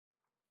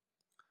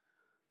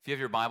If you have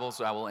your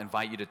Bibles, I will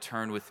invite you to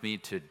turn with me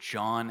to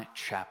John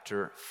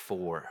chapter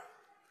 4.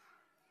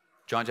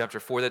 John chapter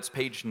 4, that's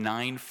page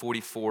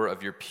 944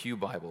 of your pew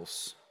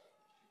Bibles.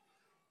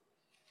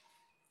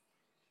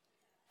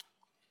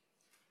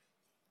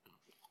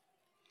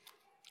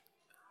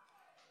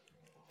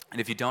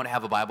 And if you don't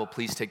have a Bible,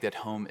 please take that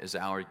home as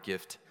our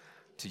gift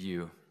to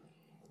you.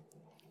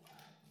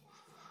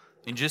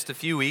 In just a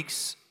few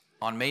weeks,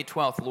 on May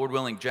 12th, Lord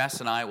willing, Jess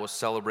and I will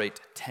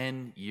celebrate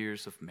 10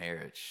 years of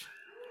marriage.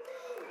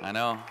 I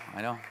know.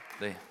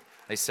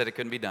 They said it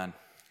couldn't be done.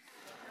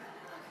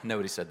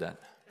 Nobody said that.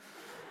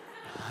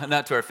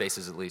 Not to our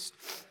faces, at least.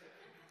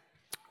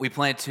 We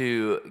plan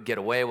to get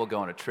away. We'll go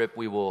on a trip.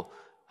 We will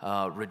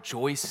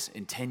rejoice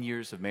in 10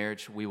 years of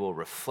marriage. We will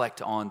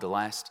reflect on the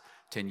last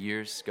 10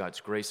 years,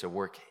 God's grace at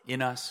work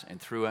in us and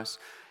through us.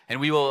 And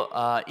we will,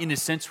 in a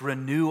sense,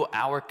 renew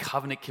our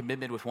covenant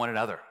commitment with one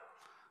another.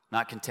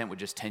 Not content with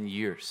just 10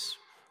 years.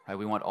 Right?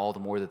 We want all the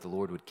more that the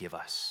Lord would give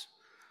us.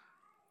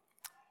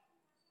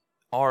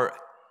 Our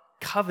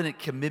covenant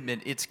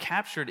commitment, it's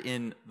captured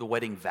in the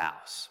wedding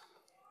vows.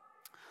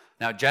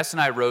 Now, Jess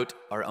and I wrote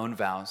our own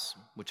vows,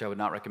 which I would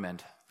not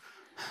recommend.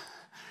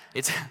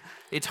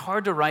 It's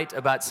hard to write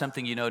about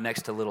something you know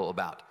next to little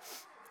about.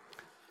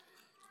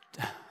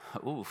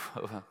 Ooh,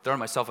 throwing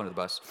myself under the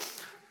bus.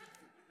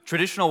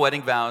 Traditional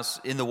wedding vows,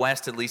 in the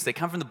West at least, they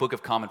come from the Book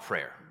of Common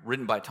Prayer,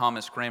 written by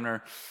Thomas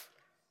Cranmer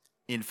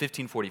in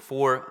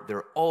 1544.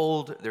 They're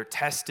old, they're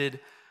tested.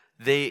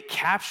 They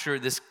capture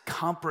this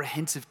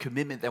comprehensive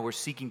commitment that we're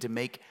seeking to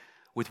make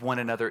with one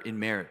another in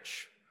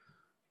marriage.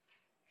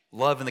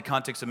 Love in the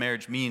context of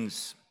marriage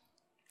means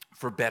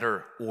for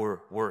better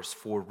or worse,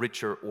 for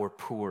richer or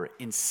poor,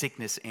 in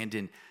sickness and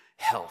in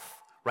health,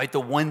 right? The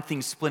one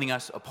thing splitting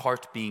us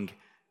apart being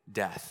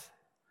death.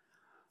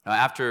 Now,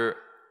 after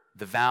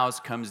the vows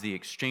comes the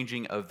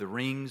exchanging of the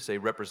rings. They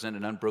represent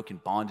an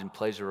unbroken bond and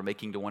pleasure we're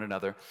making to one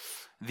another.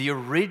 The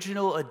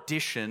original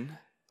edition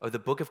of the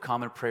Book of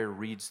Common Prayer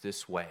reads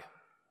this way.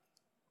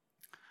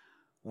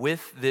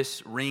 With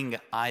this ring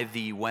I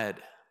thee wed,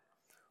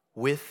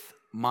 with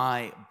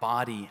my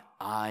body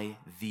I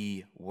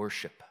thee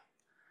worship,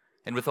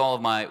 and with all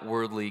of my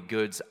worldly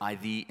goods I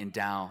thee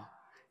endow,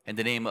 in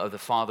the name of the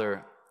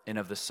Father, and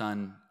of the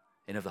Son,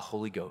 and of the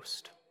Holy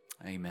Ghost.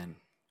 Amen.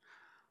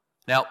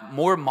 Now,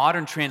 more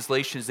modern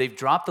translations, they've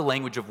dropped the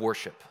language of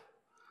worship.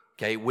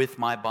 Okay, with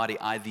my body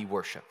I thee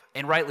worship.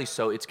 And rightly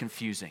so, it's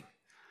confusing.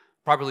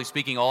 Properly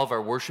speaking, all of our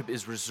worship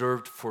is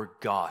reserved for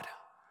God.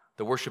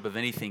 The worship of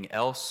anything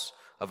else,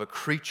 of a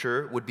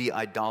creature, would be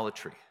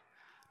idolatry.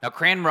 Now,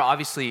 Cranmer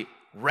obviously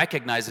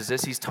recognizes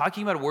this. He's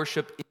talking about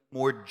worship in a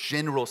more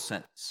general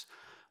sense.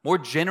 More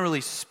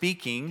generally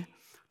speaking,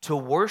 to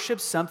worship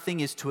something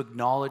is to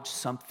acknowledge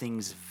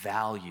something's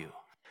value.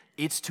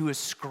 It's to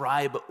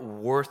ascribe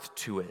worth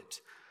to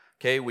it.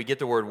 Okay, we get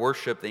the word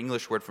worship, the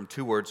English word, from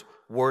two words,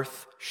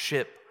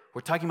 worth-ship. We're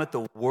talking about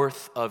the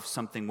worth of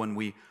something when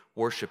we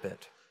worship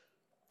it.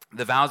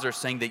 The vows are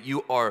saying that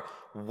you are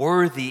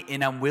worthy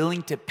and I'm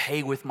willing to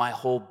pay with my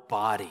whole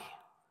body.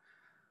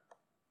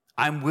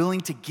 I'm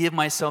willing to give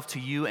myself to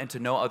you and to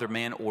no other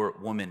man or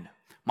woman.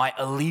 My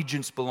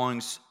allegiance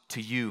belongs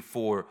to you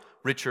for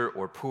richer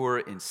or poorer,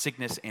 in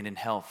sickness and in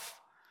health.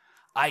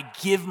 I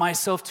give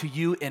myself to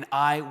you and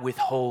I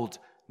withhold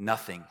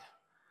nothing.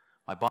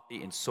 My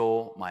body and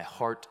soul, my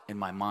heart and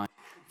my mind,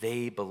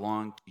 they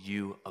belong to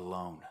you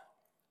alone.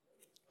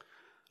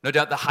 No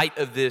doubt the height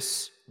of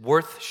this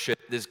worthship,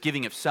 this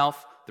giving of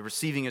self, the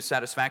receiving of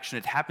satisfaction,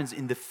 it happens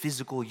in the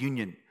physical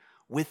union.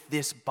 With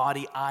this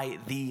body I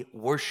thee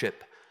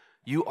worship.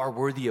 You are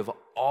worthy of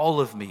all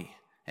of me,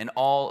 and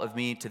all of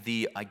me to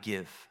thee I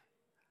give.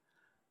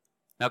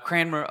 Now,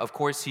 Cranmer, of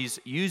course, he's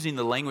using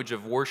the language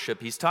of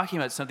worship. He's talking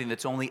about something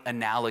that's only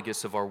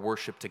analogous of our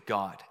worship to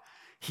God.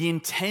 He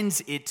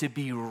intends it to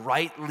be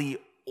rightly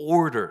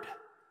ordered,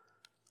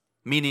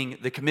 meaning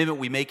the commitment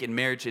we make in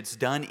marriage, it's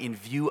done in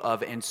view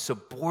of and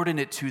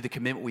subordinate to the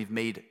commitment we've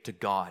made to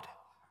God.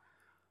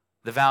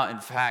 The vow, in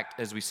fact,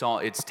 as we saw,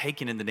 it's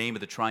taken in the name of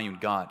the triune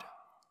God.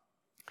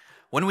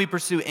 When we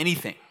pursue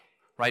anything,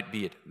 right,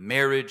 be it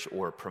marriage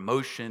or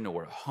promotion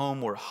or a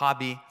home or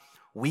hobby,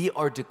 we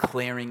are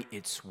declaring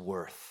its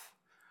worth.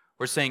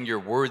 We're saying you're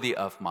worthy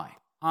of my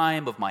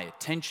time, of my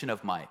attention,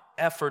 of my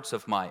efforts,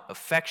 of my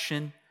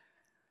affection.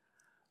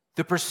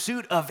 The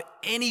pursuit of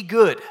any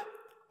good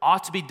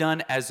ought to be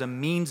done as a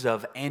means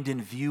of and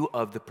in view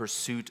of the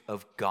pursuit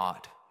of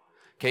God.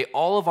 Okay,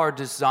 all of our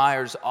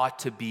desires ought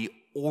to be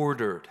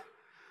ordered.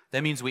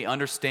 That means we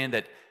understand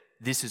that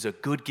this is a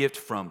good gift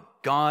from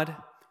God.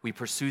 We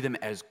pursue them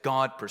as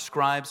God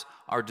prescribes.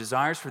 Our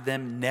desires for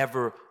them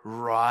never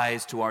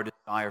rise to our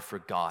desire for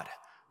God.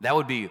 That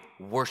would be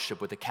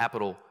worship with a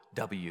capital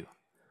W.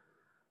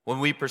 When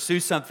we pursue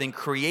something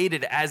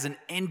created as an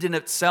end in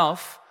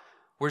itself,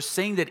 we're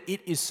saying that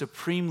it is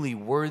supremely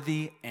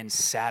worthy and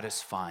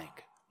satisfying,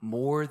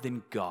 more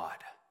than God.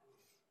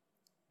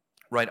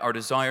 Right, our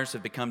desires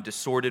have become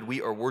disordered.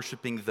 We are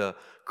worshiping the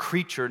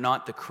creature,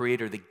 not the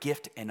creator, the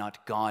gift, and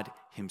not God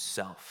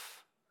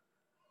himself.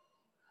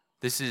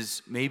 This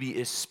is maybe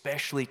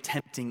especially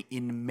tempting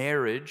in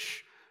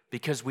marriage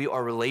because we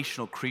are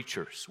relational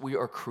creatures. We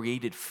are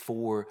created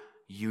for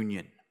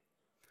union.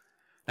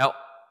 Now,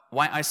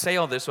 why I say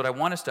all this, what I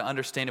want us to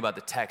understand about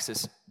the text,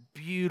 this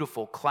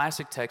beautiful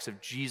classic text of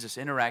Jesus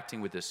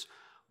interacting with this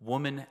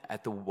woman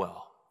at the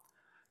well.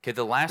 Okay,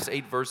 the last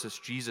 8 verses,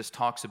 Jesus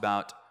talks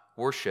about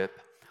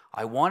worship.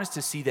 I want us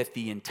to see that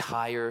the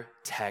entire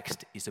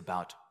text is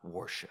about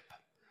worship.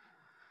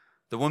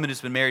 The woman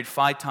has been married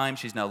 5 times.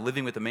 She's now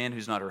living with a man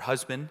who's not her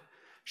husband.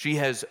 She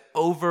has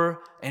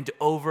over and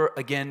over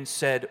again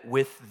said,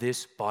 "With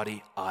this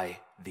body I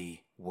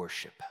thee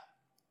worship."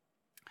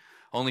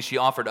 Only she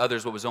offered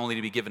others what was only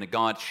to be given to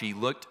God. She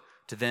looked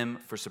to them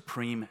for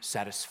supreme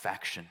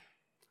satisfaction.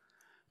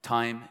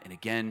 Time and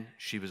again,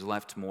 she was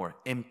left more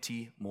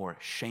empty, more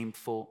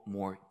shameful,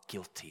 more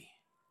guilty,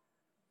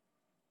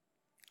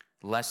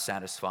 less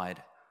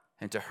satisfied.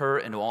 And to her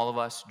and to all of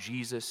us,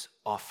 Jesus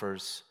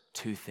offers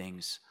 2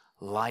 things: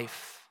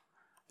 life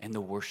and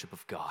the worship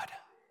of God.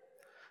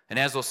 And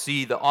as we'll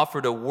see, the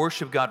offer to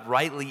worship God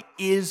rightly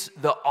is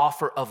the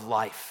offer of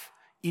life.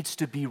 It's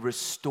to be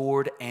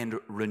restored and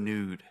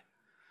renewed.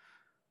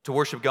 To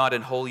worship God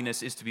in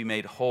holiness is to be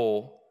made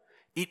whole.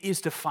 It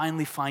is to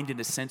finally find, in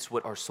a sense,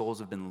 what our souls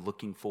have been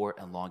looking for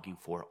and longing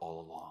for all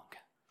along.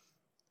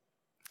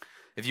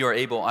 If you are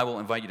able, I will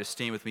invite you to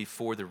stand with me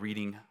for the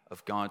reading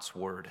of God's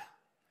word,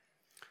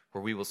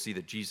 where we will see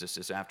that Jesus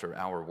is after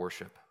our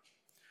worship.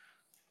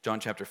 John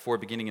chapter 4,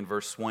 beginning in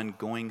verse 1,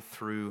 going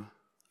through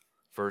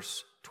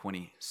verse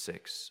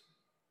 26.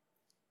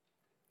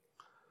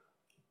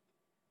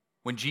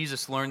 When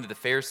Jesus learned that the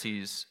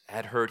Pharisees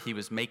had heard he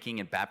was making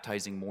and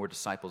baptizing more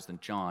disciples than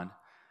John,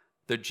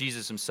 though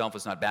Jesus himself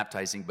was not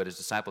baptizing, but his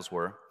disciples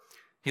were,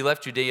 he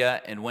left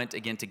Judea and went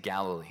again to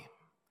Galilee.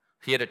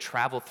 He had to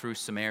travel through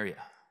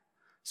Samaria.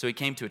 So he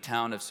came to a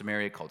town of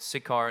Samaria called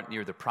Sychar,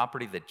 near the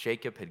property that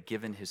Jacob had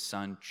given his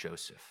son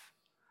Joseph.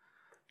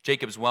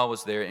 Jacob's well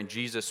was there, and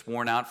Jesus,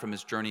 worn out from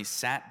his journey,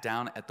 sat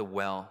down at the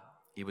well.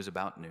 It was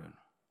about noon.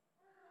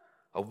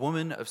 A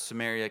woman of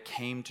Samaria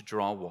came to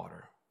draw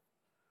water.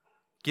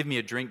 "Give me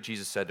a drink,"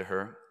 Jesus said to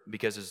her,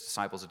 because his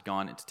disciples had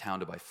gone into town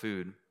to buy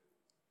food.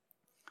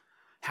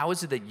 "How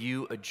is it that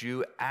you, a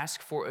Jew,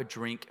 ask for a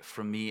drink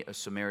from me, a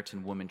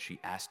Samaritan woman?" she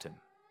asked him.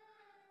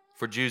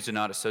 For Jews do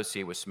not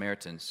associate with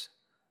Samaritans.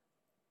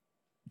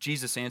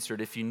 Jesus answered,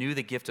 "If you knew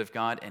the gift of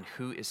God and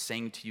who is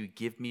saying to you,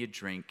 'Give me a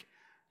drink,'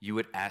 you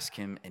would ask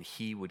him, and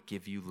he would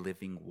give you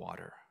living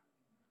water."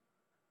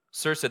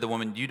 "Sir," said the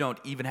woman, "you don't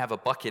even have a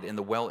bucket, and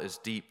the well is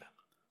deep.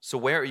 So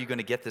where are you going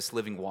to get this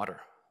living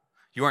water?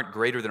 You aren't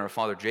greater than our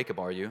father Jacob,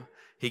 are you?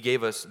 He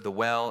gave us the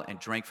well and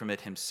drank from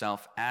it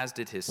himself, as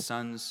did his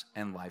sons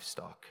and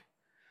livestock."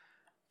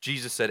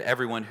 Jesus said,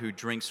 "Everyone who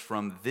drinks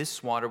from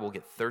this water will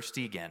get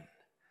thirsty again.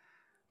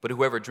 But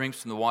whoever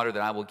drinks from the water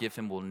that I will give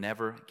him will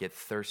never get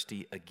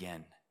thirsty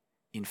again.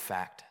 In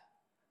fact,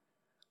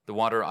 the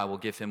water I will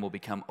give him will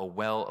become a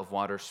well of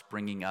water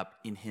springing up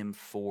in him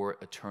for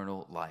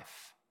eternal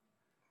life."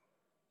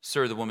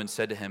 "Sir," the woman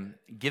said to him,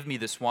 "give me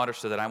this water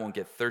so that I won't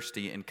get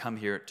thirsty and come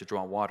here to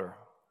draw water."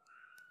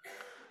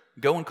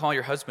 "Go and call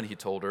your husband," he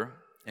told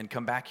her, "and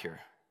come back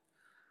here."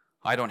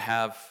 "I don't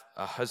have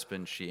a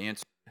husband," she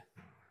answered.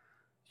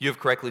 "You have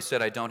correctly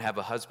said, 'I don't have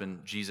a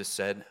husband,'" Jesus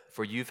said,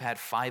 "for you've had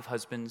 5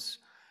 husbands,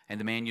 and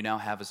the man you now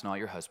have is not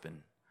your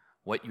husband.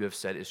 What you have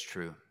said is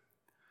true."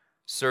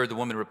 "Sir," the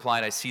woman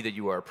replied, "I see that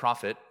you are a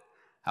prophet.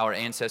 Our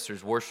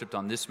ancestors worshipped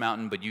on this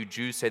mountain, but you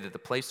Jews say that the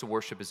place to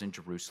worship is in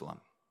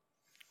Jerusalem."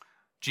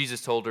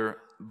 Jesus told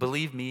her,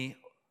 "Believe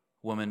me,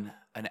 woman,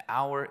 an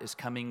hour is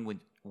coming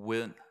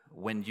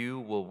when you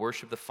will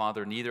worship the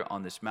Father neither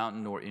on this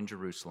mountain nor in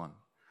Jerusalem.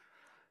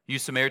 You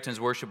Samaritans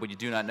worship what you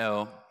do not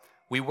know.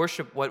 We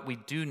worship what we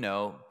do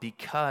know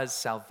because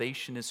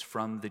salvation is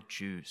from the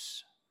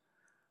Jews.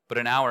 But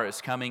an hour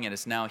is coming and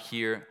is now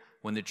here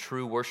when the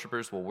true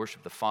worshipers will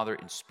worship the Father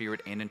in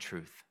spirit and in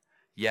truth.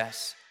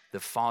 Yes, the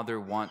Father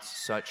wants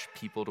such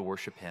people to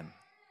worship him.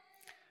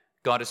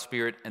 God is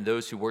spirit, and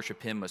those who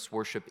worship him must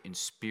worship in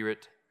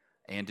spirit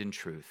and in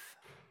truth."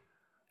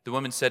 The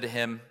woman said to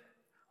him,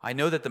 "I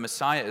know that the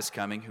Messiah is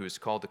coming, who is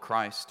called the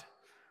Christ.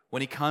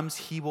 When he comes,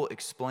 he will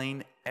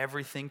explain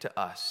everything to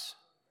us."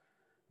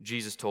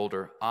 Jesus told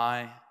her,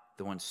 "I,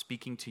 the one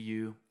speaking to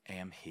you,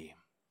 am he."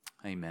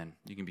 Amen.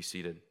 You can be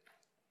seated.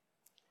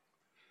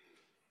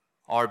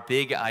 Our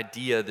big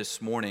idea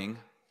this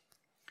morning: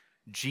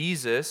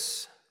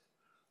 Jesus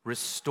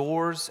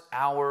restores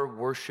our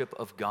worship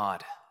of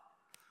God,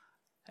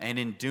 and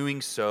in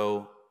doing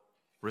so,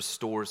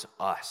 restores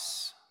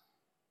us.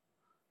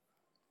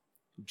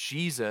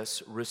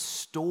 Jesus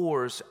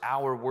restores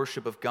our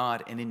worship of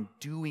God, and in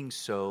doing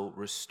so,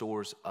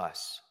 restores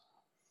us.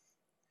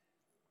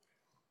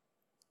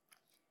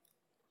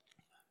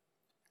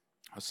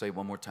 I'll say it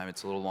one more time,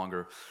 it's a little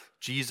longer.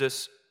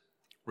 Jesus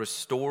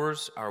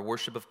restores our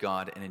worship of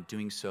God, and in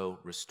doing so,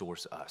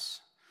 restores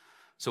us.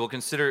 So we'll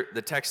consider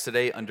the text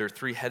today under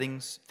 3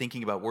 headings,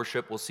 thinking about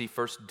worship. We'll see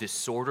first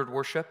disordered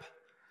worship,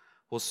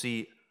 we'll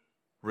see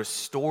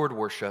restored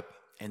worship,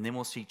 and then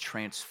we'll see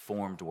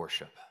transformed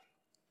worship.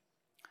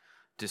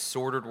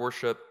 disordered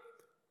worship,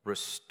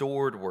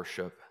 restored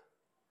worship,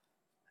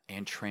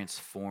 and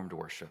transformed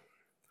worship.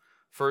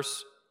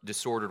 First,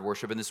 disordered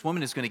worship. And this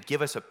woman is going to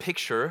give us a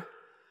picture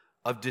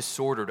of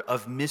disordered,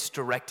 of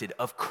misdirected,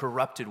 of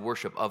corrupted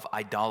worship, of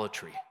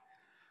idolatry.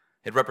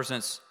 It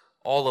represents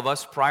all of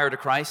us prior to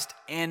Christ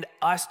and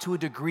us to a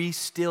degree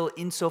still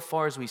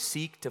insofar as we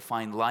seek to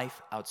find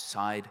life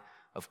outside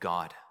of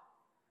God.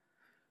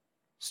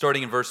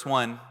 Starting in verse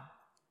 1,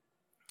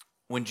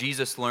 when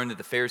Jesus learned that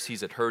the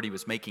Pharisees had heard he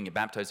was making and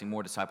baptizing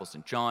more disciples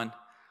than John,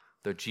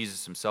 though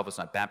Jesus himself was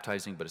not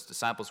baptizing, but his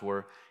disciples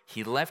were,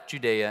 he left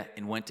Judea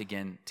and went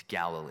again to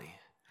Galilee.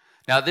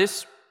 Now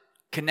this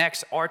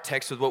connects our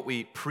text with what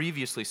we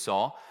previously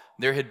saw.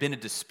 There had been a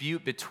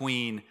dispute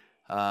between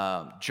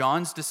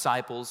John's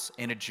disciples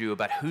and a Jew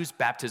about whose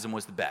baptism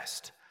was the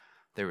best.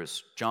 There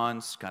was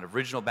John's kind of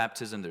original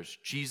baptism. There's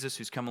Jesus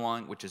who's come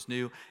along, which is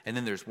new. And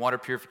then there's water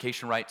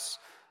purification rites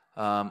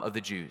of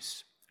the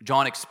Jews.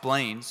 John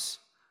explains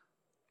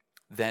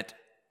that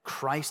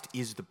Christ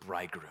is the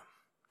bridegroom.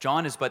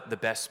 John is but the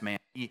best man.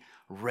 He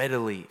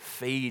readily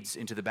fades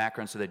into the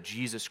background so that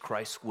Jesus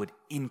Christ would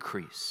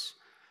increase.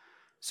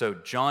 So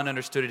John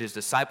understood it. His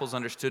disciples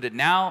understood it.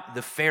 Now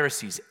the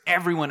Pharisees,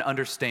 everyone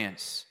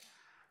understands.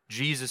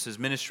 Jesus'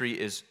 ministry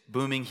is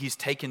booming. He's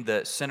taken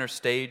the center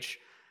stage.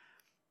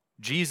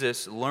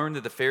 Jesus learned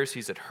that the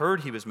Pharisees had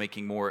heard he was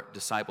making more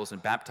disciples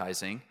and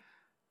baptizing.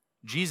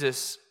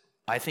 Jesus,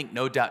 I think,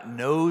 no doubt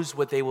knows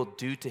what they will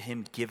do to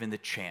him given the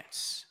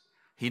chance.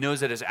 He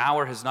knows that his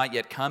hour has not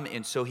yet come,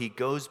 and so he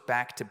goes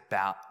back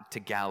to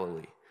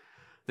Galilee.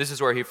 This is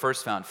where he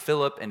first found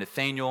Philip and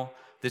Nathanael.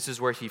 This is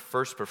where he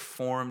first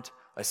performed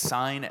a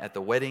sign at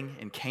the wedding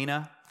in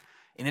Cana.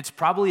 And it's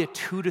probably a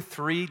 2 to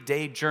 3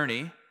 day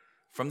journey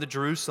from the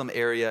Jerusalem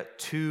area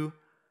to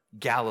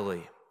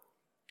Galilee.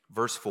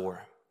 Verse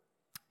 4,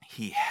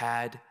 he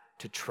had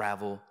to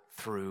travel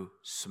through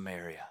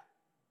Samaria.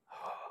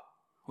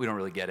 We don't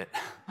really get it.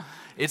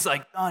 It's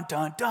like, dun,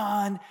 dun,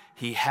 dun.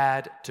 He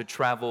had to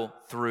travel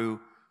through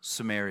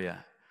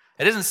Samaria.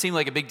 It doesn't seem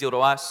like a big deal to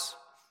us.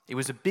 It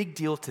was a big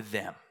deal to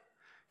them.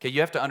 Okay,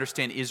 you have to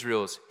understand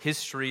Israel's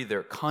history,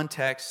 their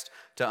context,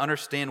 to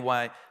understand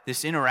why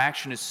this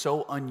interaction is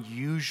so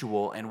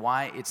unusual and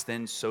why it's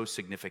then so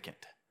significant.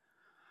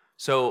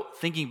 So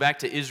thinking back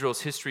to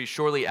Israel's history,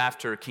 shortly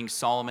after King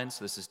Solomon,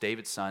 so this is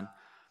David's son,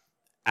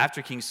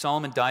 after King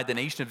Solomon died, the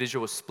nation of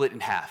Israel was split in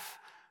half.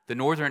 The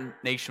northern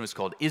nation was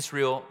called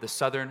Israel, the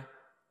southern,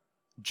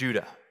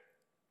 Judah.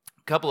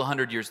 A couple of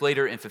hundred years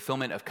later, in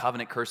fulfillment of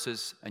covenant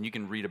curses, and you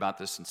can read about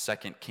this in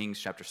 2 Kings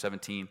chapter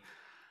 17,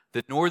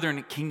 the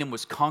northern kingdom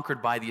was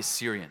conquered by the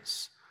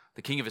Assyrians.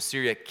 The king of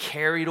Assyria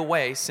carried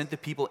away, sent the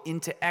people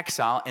into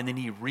exile, and then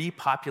he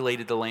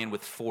repopulated the land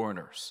with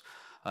foreigners,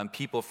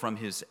 people from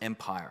his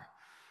empire.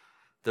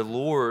 The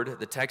Lord,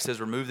 the text says,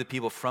 removed the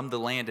people from the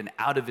land and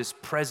out of his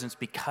presence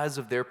because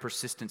of their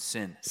persistent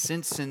sin.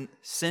 Sin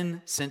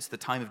since the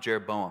time of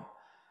Jeroboam.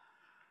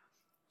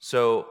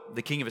 So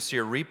the king of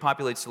Assyria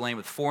repopulates the land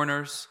with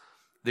foreigners.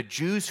 The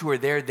Jews who are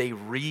there, they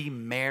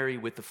remarry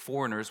with the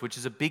foreigners, which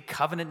is a big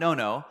covenant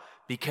no-no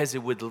because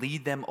it would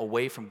lead them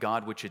away from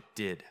God, which it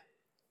did.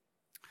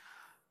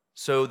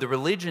 So the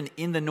religion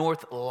in the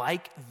north,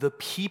 like the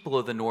people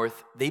of the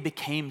north, they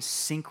became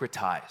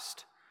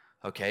syncretized.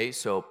 Okay,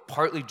 so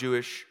partly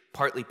Jewish,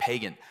 partly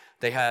pagan.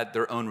 They had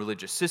their own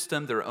religious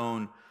system, their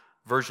own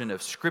version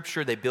of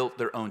scripture. They built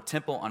their own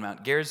temple on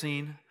Mount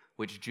Gerizim,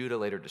 which Judah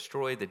later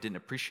destroyed. They didn't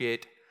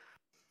appreciate.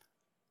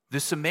 The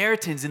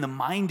Samaritans, in the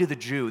mind of the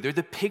Jew, they're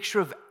the picture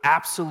of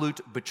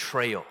absolute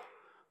betrayal,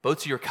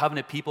 both to your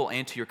covenant people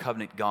and to your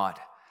covenant God.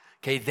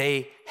 Okay,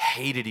 they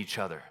hated each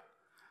other.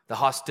 The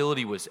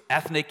hostility was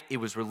ethnic, it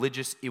was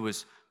religious, it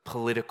was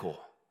political.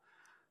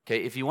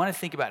 Okay, if you want to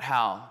think about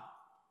how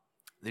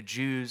the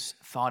Jews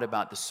thought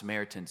about the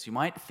Samaritans, you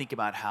might think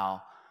about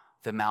how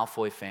the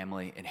Malfoy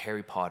family and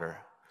Harry Potter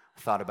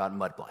thought about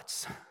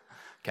mudbloods.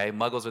 Okay,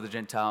 Muggles are the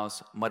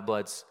Gentiles,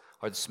 mudbloods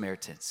are the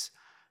Samaritans.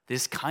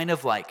 This kind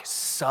of like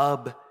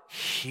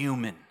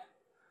subhuman,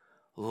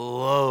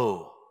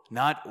 low,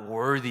 not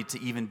worthy to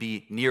even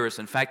be near us.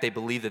 In fact, they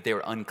believed that they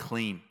were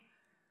unclean.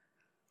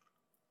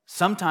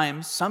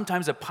 Sometimes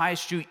a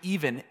pious Jew,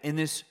 even in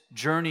this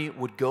journey,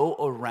 would go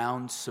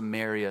around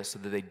Samaria so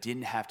that they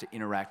didn't have to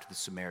interact with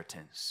the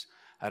Samaritans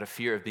out of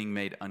fear of being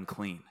made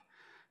unclean.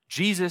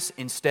 Jesus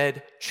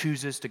instead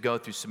chooses to go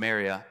through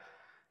Samaria.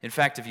 In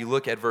fact, if you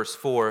look at verse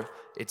 4,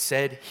 it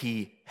said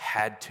he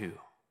had to.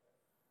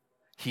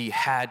 He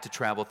had to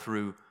travel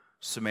through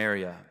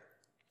Samaria.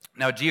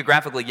 Now,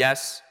 geographically,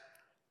 yes,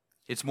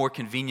 it's more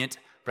convenient,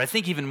 but I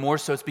think even more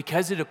so, it's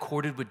because it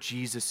accorded with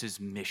Jesus'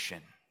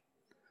 mission.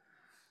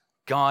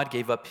 God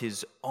gave up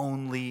his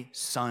only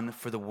son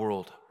for the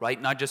world, right?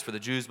 Not just for the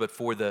Jews, but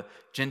for the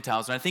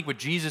Gentiles. And I think what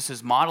Jesus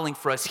is modeling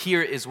for us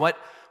here is what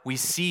we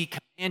see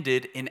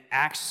commanded in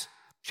Acts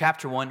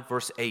chapter 1,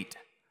 verse 8.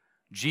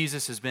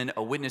 Jesus has been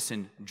a witness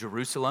in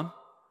Jerusalem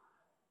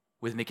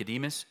with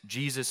Nicodemus.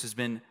 Jesus has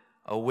been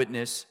a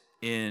witness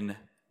in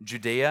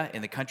Judea,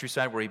 in the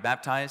countryside where he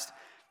baptized.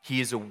 He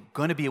is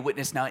going to be a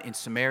witness now in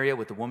Samaria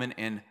with the woman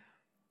and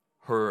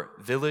her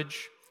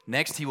village.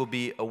 Next, he will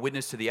be a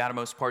witness to the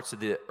outermost parts of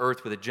the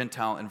earth with a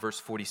Gentile in verse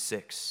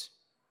 46.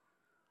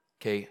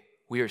 Okay,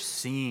 we are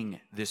seeing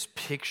this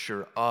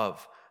picture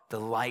of the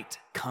light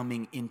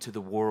coming into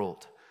the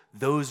world,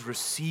 those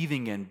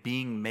receiving and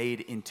being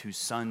made into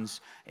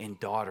sons and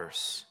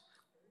daughters,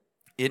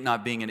 it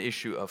not being an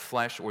issue of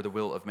flesh or the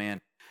will of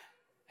man.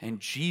 And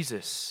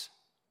Jesus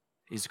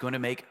is going to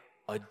make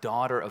a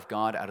daughter of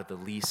God out of the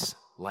least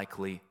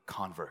likely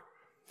convert.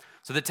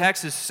 So the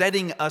text is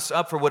setting us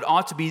up for what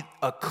ought to be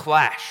a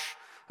clash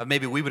of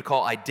maybe we would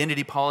call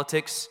identity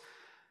politics.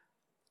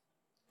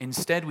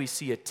 Instead, we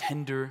see a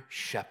tender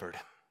shepherd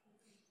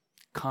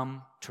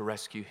come to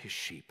rescue his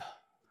sheep.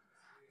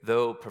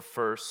 Though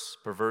perverse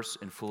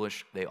and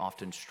foolish, they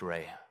often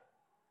stray.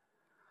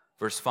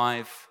 Verse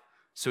 5,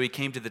 so he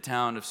came to the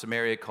town of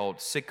Samaria called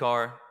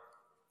Sychar,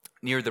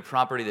 near the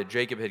property that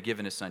Jacob had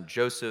given his son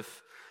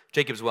Joseph.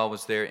 Jacob's well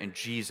was there, and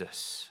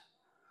Jesus,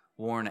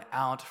 worn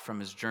out from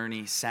his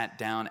journey, sat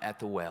down at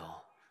the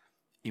well.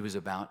 It was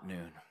about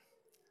noon.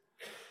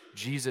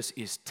 Jesus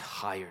is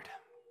tired.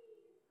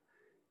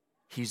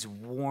 He's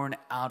worn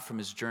out from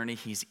his journey.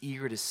 He's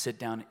eager to sit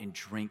down and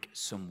drink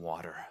some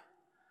water.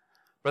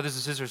 Brothers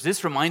and sisters,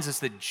 this reminds us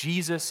that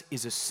Jesus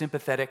is a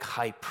sympathetic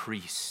high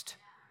priest.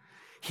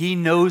 He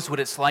knows what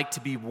it's like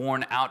to be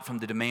worn out from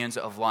the demands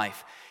of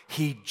life.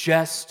 He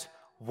just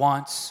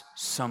wants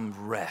some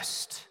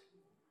rest,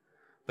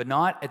 but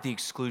not at the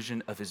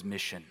exclusion of his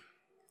mission.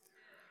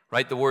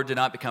 Right? The Word did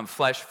not become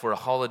flesh for a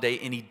holiday,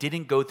 and he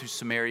didn't go through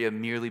Samaria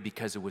merely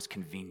because it was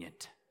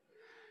convenient.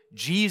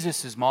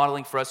 Jesus is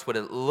modeling for us what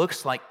it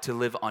looks like to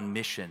live on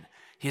mission.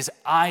 His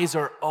eyes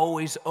are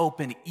always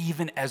open,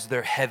 even as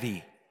they're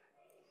heavy.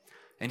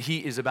 And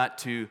he is about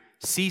to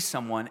see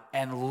someone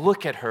and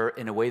look at her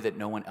in a way that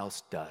no one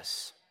else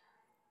does.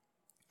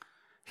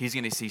 He's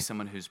going to see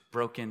someone who's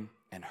broken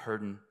and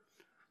hurting,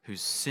 who's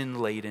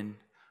sin-laden,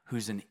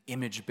 who's an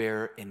image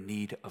bearer in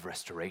need of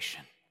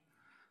restoration.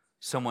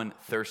 Someone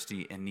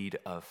thirsty in need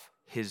of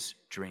his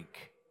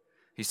drink.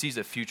 He sees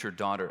a future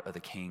daughter of the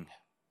king.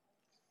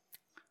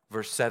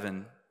 Verse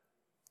 7,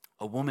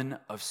 a woman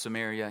of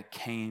Samaria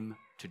came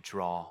to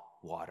draw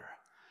water.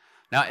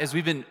 Now, as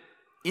we've been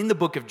in the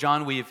book of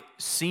John, we've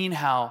seen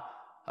how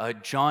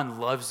John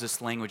loves this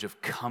language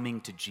of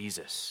coming to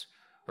Jesus.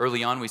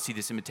 Early on, we see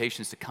these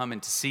invitations to come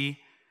and to see.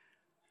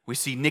 We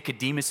see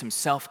Nicodemus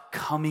himself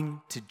coming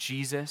to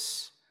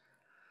Jesus.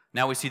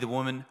 Now we see the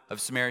woman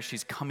of Samaria,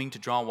 she's coming to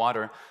draw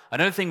water.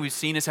 Another thing we've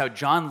seen is how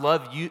John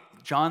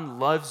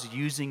loves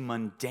using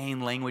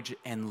mundane language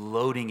and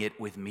loading it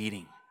with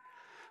meaning.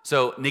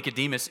 So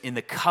Nicodemus, in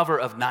the cover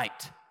of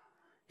night,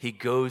 he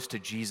goes to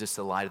Jesus,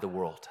 the light of the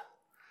world,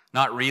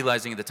 not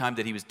realizing at the time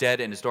that he was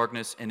dead in his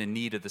darkness and in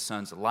need of the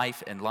Son's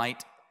life and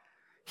light.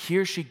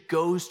 Here she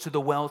goes to the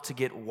well to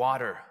get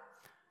water.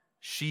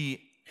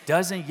 She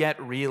doesn't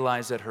yet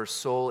realize that her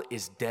soul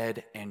is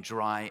dead and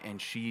dry, and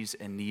she's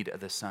in need of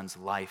the Son's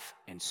life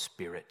and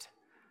spirit.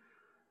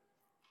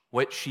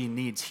 What she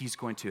needs, he's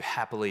going to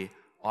happily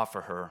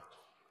offer her.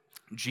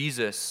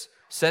 Jesus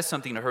says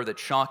something to her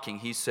that's shocking.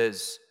 He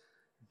says,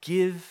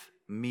 "Give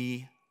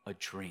me a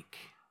drink."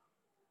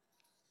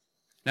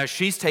 Now,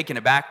 she's taken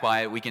aback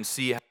by it. We can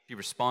see how she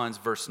responds.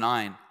 Verse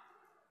 9,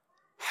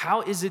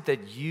 "How is it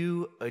that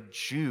you, a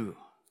Jew,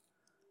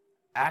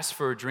 ask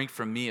for a drink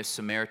from me, a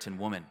Samaritan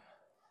woman?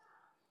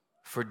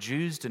 For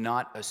Jews do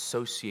not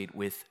associate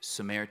with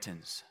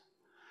Samaritans."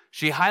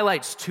 She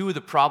highlights two of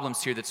the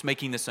problems here that's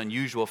making this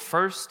unusual.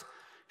 First,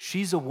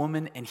 she's a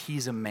woman and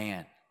he's a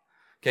man.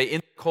 Okay,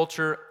 in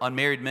culture,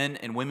 unmarried men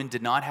and women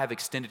did not have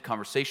extended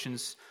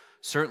conversations,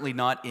 certainly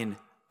not in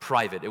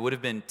private. It would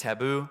have been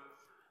taboo.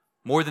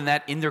 More than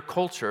that, in their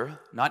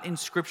culture, not in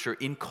Scripture,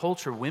 in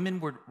culture,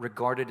 women were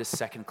regarded as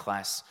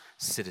second-class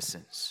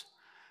citizens.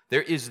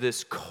 There is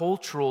this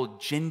cultural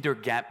gender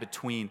gap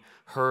between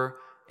her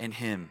and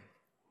him.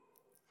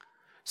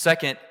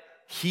 Second,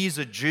 he's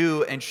a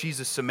Jew and she's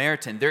a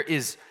Samaritan. There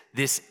is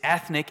this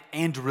ethnic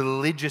and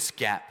religious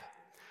gap.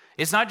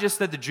 It's not just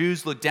that the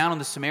Jews looked down on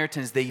the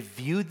Samaritans, they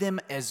viewed them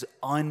as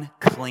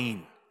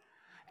unclean,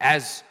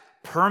 as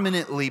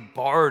permanently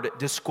barred,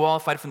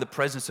 disqualified from the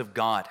presence of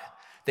God.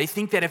 They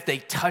think that if they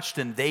touch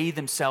them, they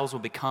themselves will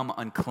become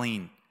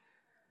unclean.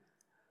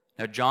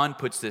 Now, John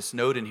puts this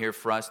note in here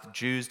for us: the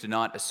Jews do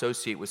not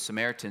associate with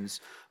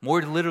Samaritans.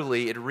 More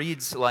literally, it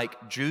reads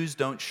like Jews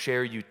don't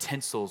share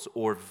utensils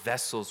or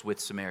vessels with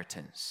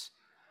Samaritans.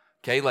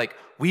 Okay, like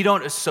we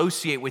don't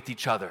associate with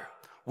each other.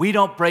 We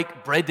don't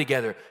break bread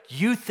together.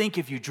 You think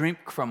if you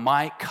drink from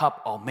my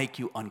cup, I'll make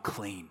you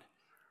unclean.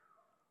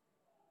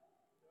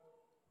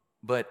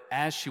 But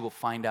as she will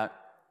find out,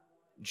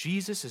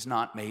 Jesus is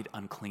not made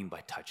unclean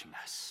by touching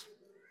us.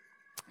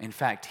 In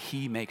fact,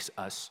 he makes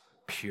us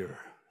pure.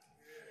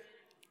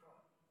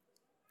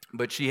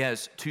 But she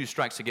has two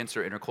strikes against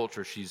her in her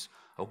culture. She's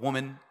a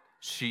woman,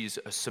 she's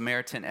a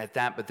Samaritan at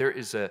that, but there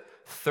is a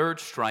third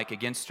strike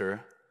against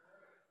her.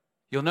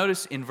 You'll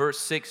notice in verse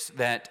 6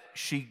 that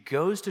she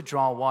goes to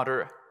draw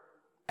water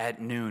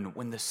at noon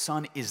when the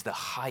sun is the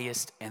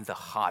highest and the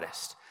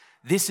hottest.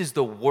 This is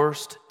the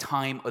worst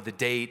time of the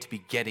day to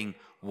be getting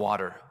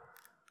water,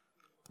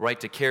 right?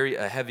 To carry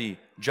a heavy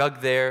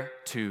jug there,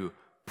 to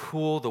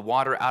pull the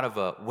water out of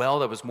a well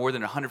that was more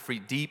than 100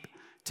 feet deep,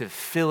 to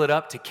fill it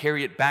up, to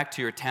carry it back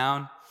to your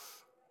town.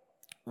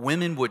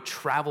 Women would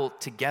travel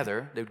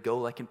together. They would go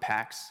like in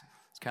packs.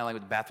 It's kind of like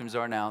what the bathrooms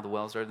are now, the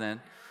wells are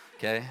then.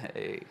 Okay?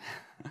 Hey.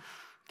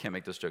 Can't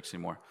make those jokes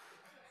anymore.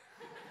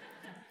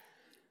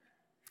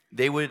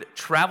 They would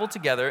travel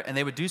together, and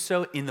they would do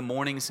so in the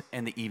mornings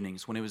and the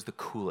evenings when it was the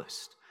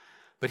coolest.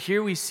 But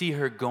here we see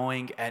her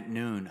going at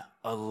noon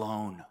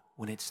alone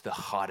when it's the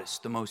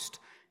hottest, the most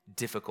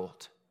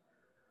difficult.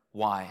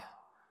 Why?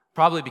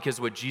 Probably because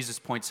of what Jesus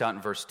points out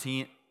in verse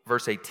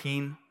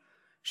 18.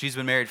 She's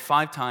been married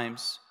 5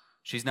 times.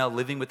 She's now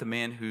living with a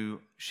man who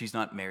she's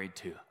not married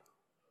to.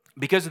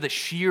 Because of the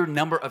sheer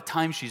number of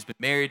times she's been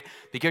married,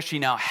 because she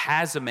now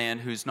has a man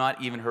who's not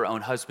even her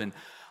own husband,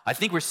 I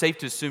think we're safe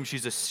to assume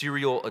she's a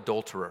serial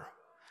adulterer.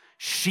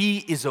 She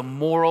is a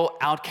moral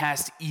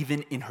outcast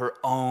even in her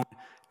own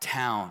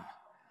town.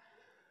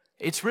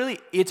 It's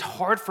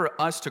hard for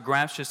us to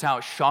grasp just how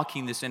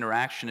shocking this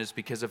interaction is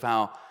because of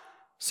how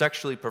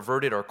sexually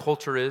perverted our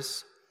culture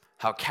is,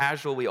 how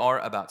casual we are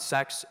about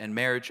sex and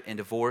marriage and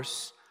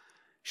divorce.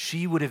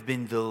 She would have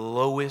been the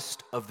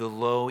lowest of the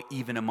low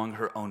even among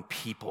her own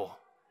people.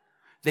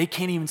 They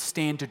can't even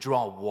stand to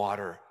draw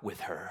water with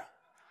her.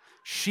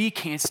 She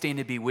can't stand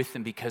to be with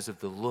them because of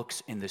the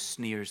looks and the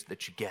sneers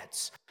that she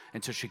gets.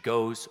 And so she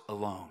goes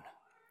alone.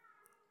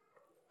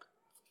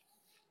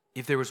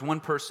 If there was one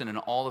person in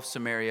all of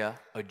Samaria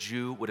a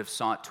Jew would have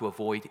sought to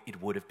avoid,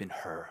 it would have been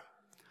her.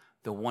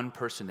 The one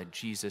person that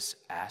Jesus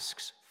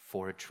asks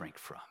for a drink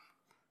from.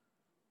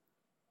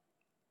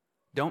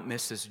 Don't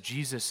miss this.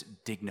 Jesus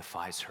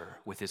dignifies her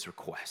with his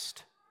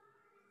request.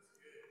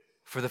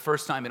 For the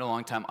first time in a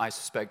long time, I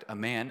suspect a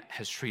man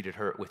has treated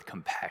her with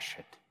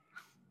compassion,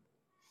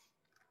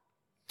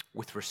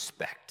 with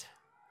respect,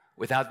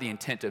 without the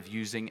intent of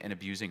using and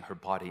abusing her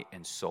body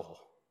and soul.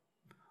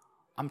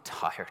 I'm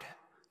tired.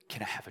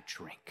 Can I have a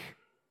drink?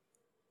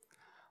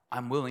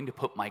 I'm willing to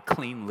put my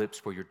clean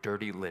lips where your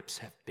dirty lips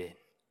have been.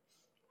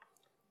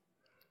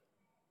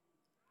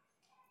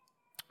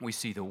 We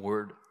see the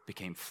Word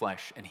became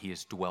flesh and he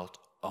has dwelt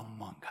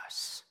among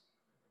us.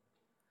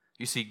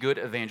 You see, good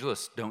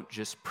evangelists don't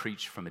just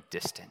preach from a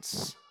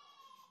distance.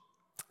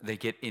 They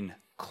get in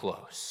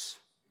close.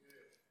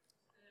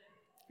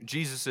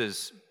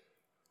 Jesus'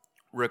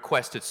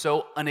 request is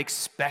so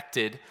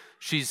unexpected,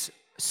 she's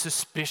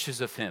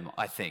suspicious of him,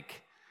 I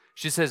think.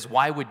 She says,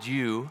 why would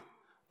you,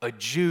 a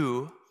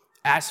Jew,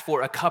 ask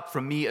for a cup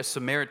from me, a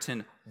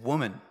Samaritan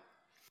woman?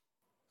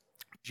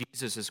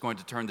 Jesus is going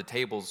to turn the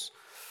tables.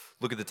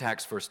 Look at the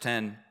text, verse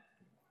 10.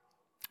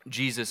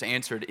 Jesus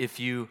answered, if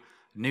you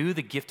knew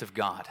the gift of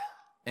God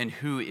and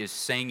who is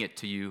saying it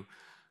to you,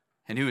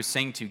 and who is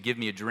saying to you, give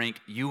me a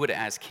drink, you would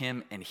ask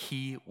him and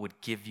he would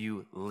give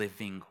you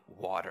living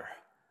water.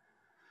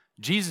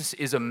 Jesus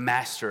is a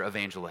master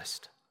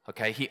evangelist,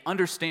 okay? He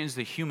understands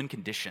the human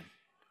condition,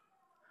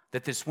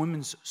 that this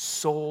woman's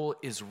soul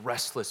is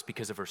restless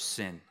because of her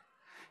sin.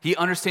 He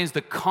understands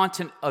the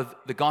content of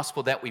the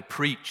gospel that we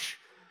preach.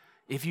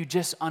 If you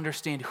just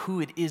understand who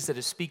it is that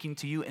is speaking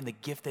to you and the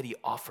gift that he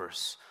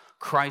offers,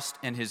 Christ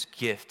and his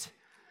gift.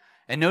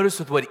 And notice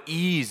with what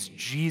ease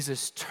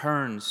Jesus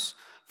turns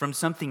from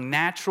something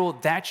natural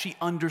that she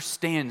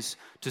understands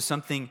to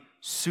something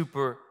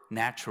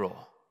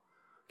supernatural.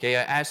 Okay,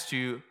 I asked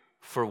you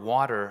for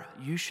water.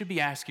 You should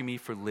be asking me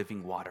for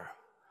living water.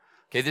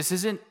 Okay, this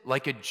isn't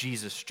like a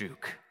Jesus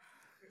juke.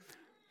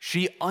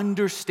 She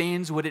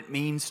understands what it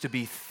means to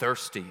be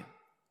thirsty.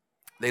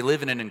 They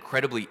live in an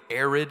incredibly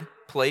arid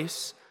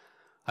place.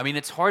 I mean,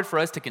 it's hard for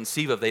us to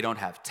conceive of. They don't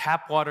have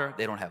tap water.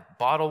 They don't have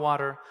bottled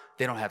water.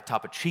 They don't have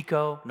Topo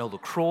Chico, no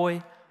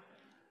LaCroix.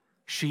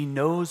 She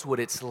knows what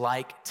it's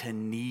like to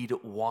need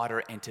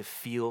water and to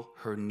feel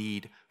her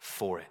need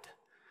for it.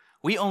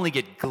 We only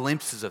get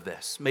glimpses of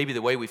this. Maybe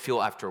the way we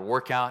feel after a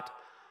workout.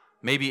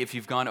 Maybe if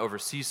you've gone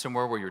overseas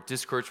somewhere where you're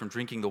discouraged from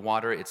drinking the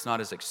water, it's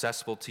not as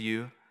accessible to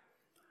you.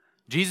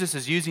 Jesus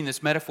is using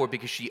this metaphor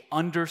because she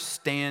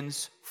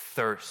understands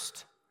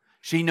thirst.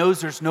 She knows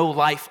there's no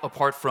life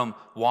apart from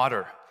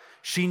water.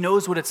 She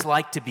knows what it's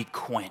like to be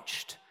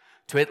quenched,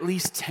 to at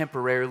least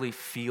temporarily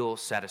feel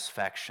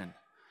satisfaction.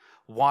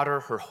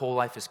 Water, her whole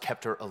life has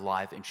kept her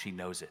alive, and she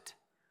knows it.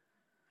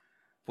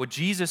 What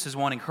Jesus is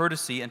wanting her to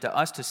see and to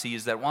us to see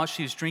is that while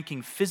she's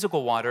drinking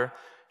physical water,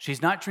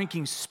 she's not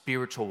drinking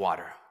spiritual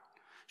water.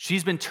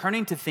 She's been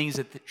turning to things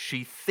that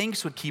she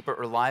thinks would keep her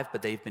alive,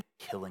 but they've been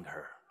killing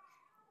her.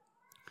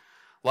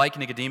 Like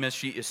Nicodemus,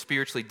 she is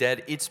spiritually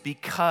dead. It's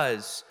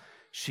because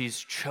she's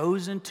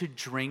chosen to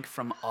drink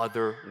from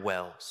other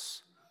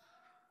wells.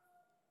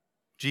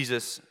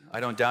 Jesus, I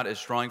don't doubt,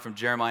 is drawing from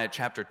Jeremiah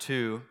chapter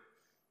 2.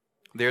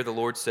 There the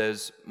Lord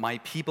says, my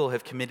people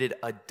have committed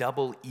a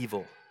double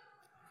evil.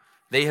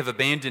 They have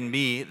abandoned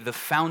me, the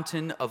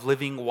fountain of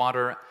living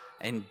water,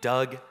 and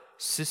dug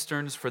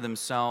cisterns for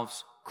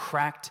themselves,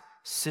 cracked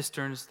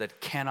cisterns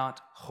that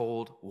cannot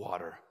hold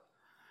water.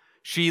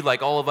 She,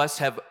 like all of us,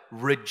 have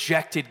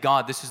rejected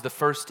God. This is the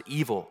first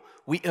evil.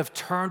 We have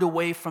turned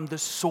away from the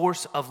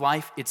source of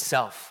life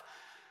itself.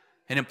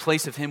 And in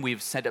place of him,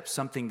 we've set up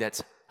something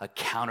that's a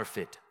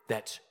counterfeit,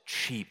 that's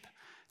cheap.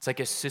 It's like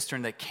a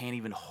cistern that can't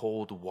even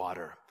hold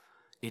water.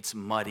 It's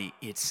muddy,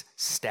 it's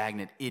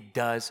stagnant. It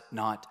does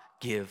not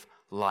give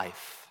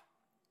life.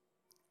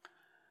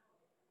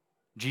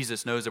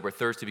 Jesus knows that we're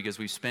thirsty because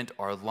we've spent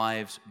our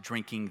lives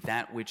drinking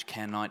that which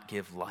cannot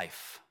give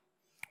life.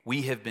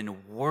 We have been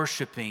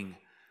worshiping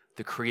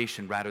the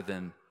creation rather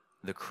than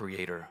the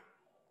Creator.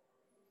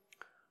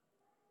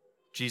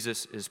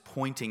 Jesus is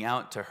pointing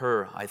out to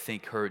her, I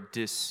think, her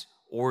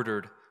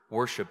disordered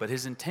worship, but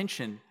his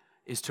intention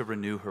is to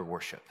renew her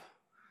worship.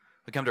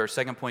 We come to our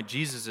second point.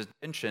 Jesus'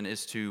 intention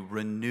is to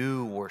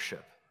renew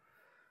worship.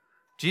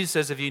 Jesus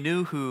says, if you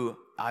knew who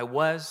I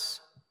was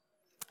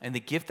and the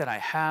gift that I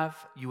have,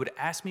 you would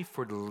ask me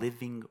for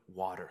living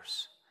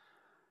waters.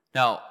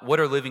 Now, what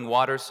are living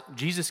waters?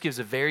 Jesus gives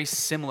a very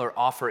similar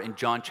offer in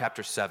John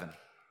chapter 7,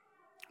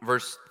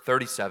 verse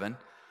 37.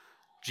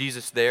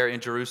 Jesus there in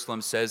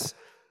Jerusalem says,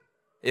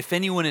 if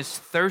anyone is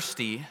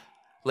thirsty,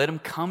 let him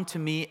come to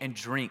me and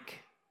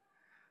drink.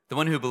 The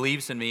one who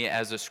believes in me,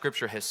 as the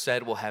scripture has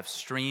said, will have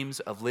streams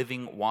of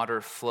living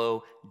water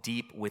flow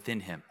deep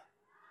within him.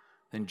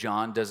 Then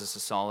John does us a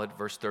solid,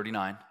 verse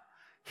 39.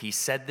 He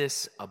said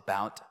this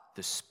about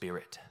the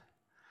Spirit.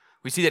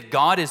 We see that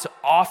God is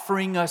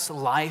offering us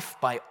life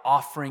by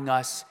offering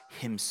us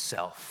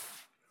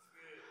himself.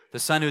 The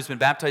Son who has been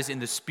baptized in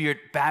the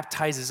Spirit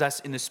baptizes us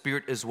in the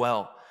Spirit as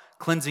well,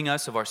 cleansing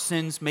us of our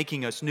sins,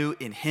 making us new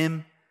in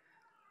him.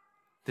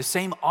 The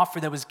same offer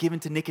that was given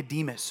to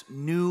Nicodemus,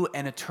 new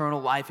and eternal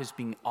life, is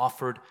being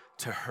offered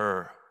to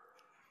her.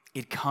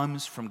 It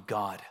comes from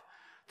God.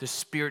 The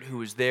Spirit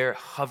who is there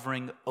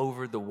hovering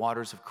over the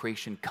waters of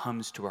creation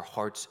comes to our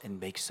hearts and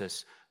makes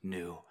us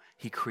new.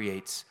 He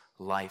creates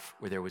life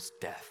where there was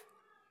death.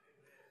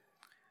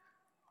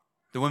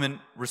 The woman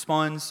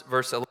responds,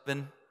 verse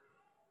 11,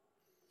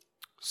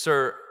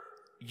 Sir,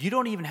 you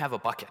don't even have a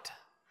bucket,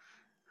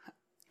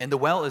 and the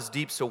well is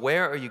deep, so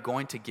where are you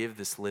going to give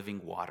this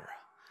living water?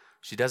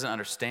 She doesn't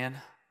understand.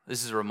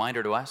 This is a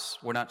reminder to us.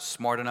 We're not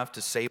smart enough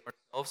to save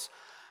ourselves.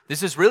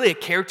 This is really a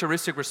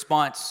characteristic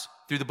response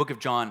through the book of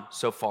John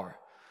so far.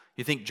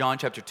 You think John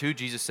chapter 2,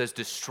 Jesus says,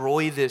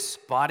 destroy this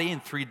body, in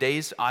 3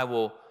 days I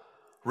will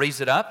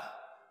raise it up.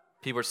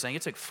 People are saying,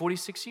 it's like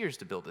 46 years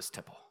to build this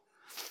temple.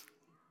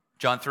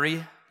 John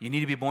 3, you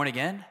need to be born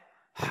again.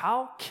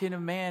 How can a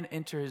man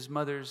enter his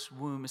mother's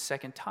womb a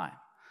second time?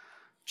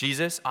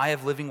 Jesus, I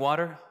have living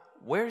water.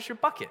 Where's your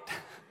bucket?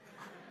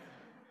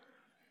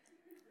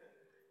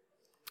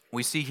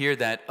 We see here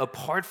that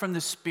apart from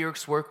the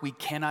Spirit's work, we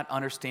cannot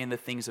understand the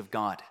things of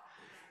God.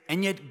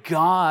 And yet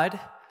God,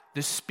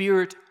 the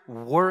Spirit,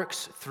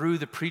 works through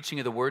the preaching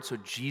of the word, so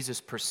Jesus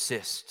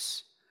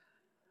persists.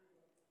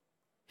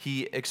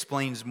 He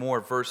explains more,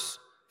 verse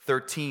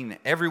 13,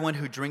 everyone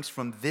who drinks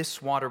from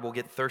this water will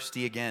get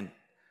thirsty again.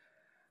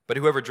 But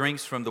whoever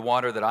drinks from the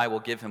water that I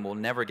will give him will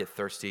never get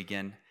thirsty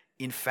again.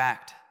 In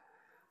fact,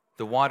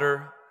 the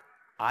water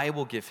I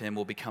will give him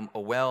will become a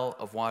well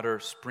of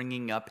water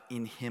springing up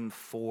in him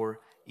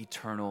for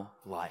eternal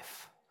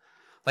life.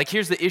 Like,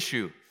 here's the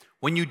issue.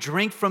 When you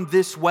drink from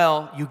this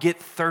well, you get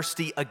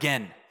thirsty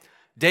again.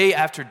 Day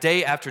after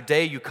day after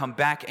day, you come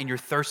back and you're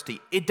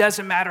thirsty. It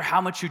doesn't matter how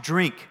much you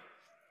drink.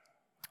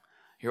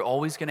 You're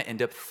always going to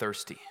end up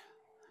thirsty.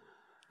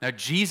 Now,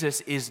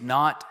 Jesus is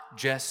not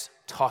just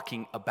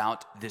talking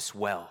about this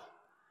well.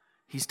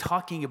 He's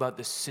talking about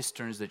the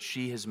cisterns that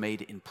she has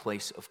made in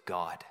place of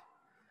God.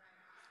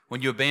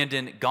 When you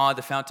abandon God,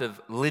 the fount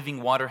of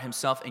living water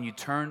himself, and you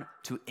turn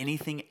to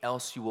anything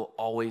else, you will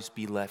always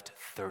be left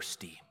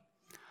thirsty,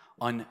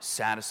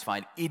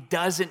 unsatisfied. It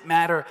doesn't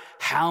matter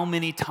how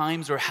many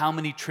times or how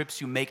many trips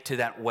you make to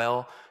that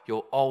well,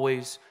 you'll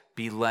always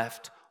be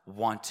left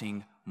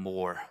wanting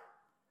more.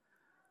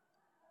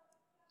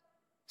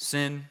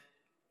 Sin,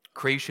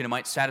 creation, it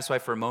might satisfy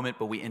for a moment,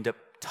 but we end up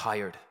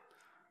tired,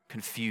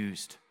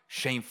 confused,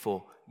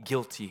 shameful,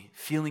 guilty,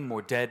 feeling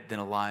more dead than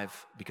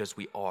alive because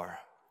we are.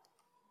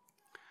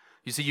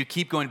 You see, you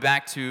keep going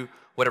back to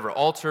whatever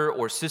altar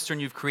or cistern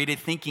you've created,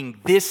 thinking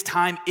this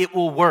time it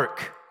will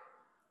work.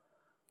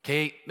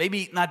 Okay,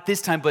 maybe not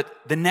this time, but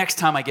the next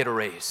time I get a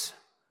raise,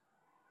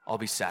 I'll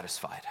be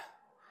satisfied.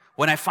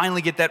 When I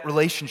finally get that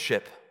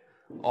relationship,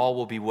 all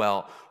will be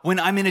well. When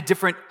I'm in a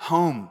different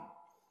home,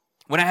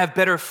 when I have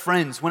better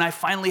friends, when I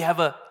finally have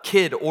a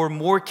kid or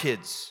more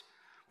kids,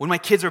 when my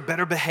kids are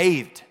better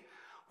behaved,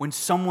 when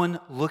someone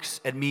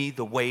looks at me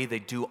the way they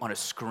do on a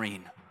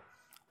screen,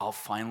 I'll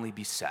finally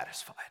be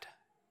satisfied.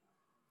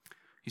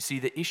 You see,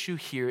 the issue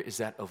here is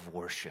that of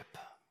worship,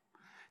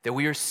 that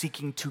we are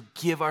seeking to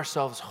give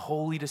ourselves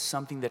wholly to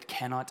something that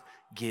cannot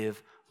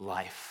give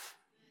life.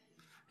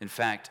 In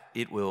fact,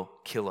 it will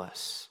kill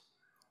us.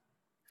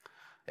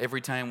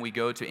 Every time we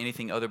go to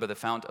anything other but the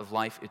fount of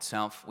life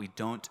itself, we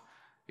don't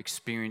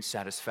experience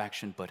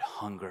satisfaction but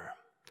hunger,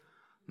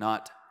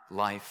 not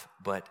life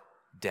but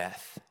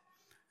death.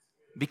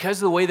 Because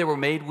of the way that we're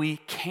made, we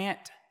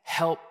can't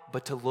help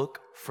but to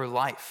look for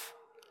life.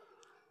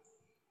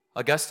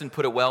 Augustine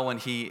put it well when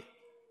he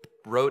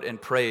wrote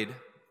and prayed,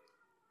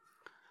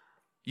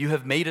 "You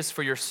have made us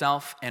for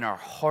yourself, and our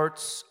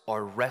hearts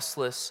are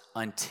restless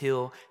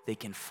until they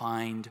can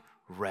find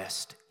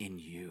rest in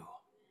you."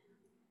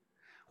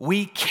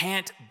 We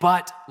can't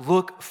but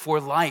look for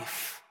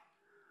life.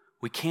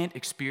 We can't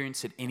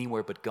experience it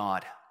anywhere but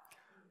God.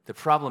 The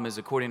problem is,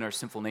 according to our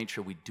sinful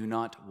nature, we do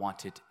not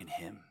want it in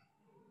Him.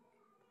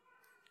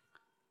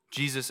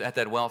 Jesus at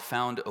that well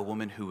found a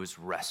woman who was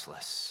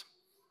restless.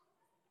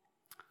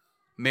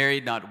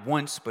 Married not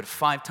once, but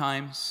 5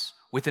 times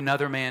with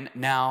another man,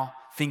 now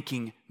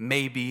thinking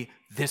maybe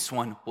this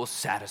one will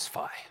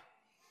satisfy.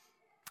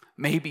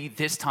 Maybe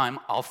this time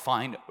I'll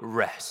find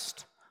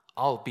rest.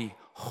 I'll be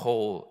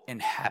whole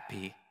and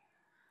happy.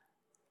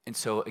 And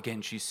so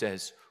again, she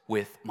says,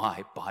 "With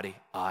my body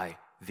I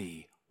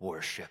thee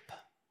worship."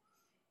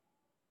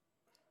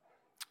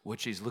 What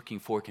she's looking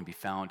for can be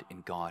found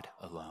in God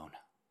alone.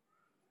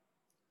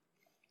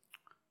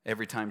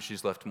 Every time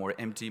she's left more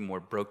empty, more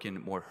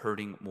broken, more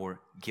hurting,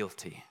 more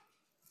guilty.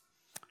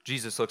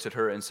 Jesus looks at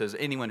her and says,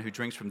 "Anyone who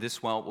drinks from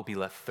this well will be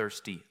left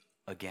thirsty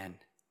again.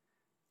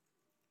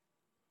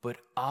 But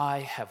I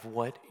have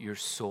what your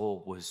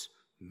soul was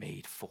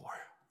made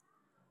for.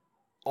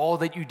 All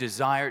that you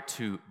desire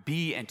to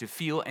be and to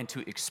feel and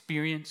to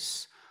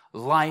experience,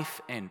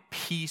 life and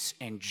peace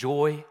and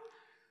joy,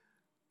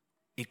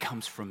 it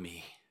comes from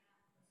me.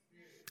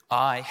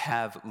 I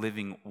have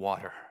living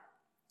water."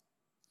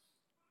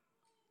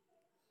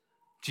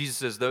 Jesus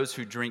says those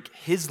who drink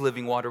His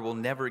living water will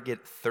never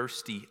get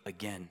thirsty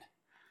again.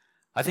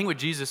 I think what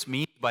Jesus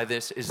means by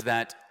this is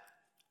that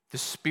the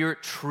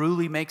Spirit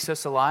truly makes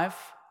us alive,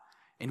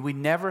 and we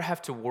never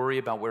have to worry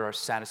about where our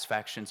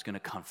satisfaction is going to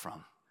come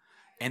from.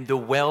 And the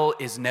well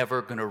is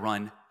never going to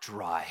run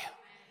dry,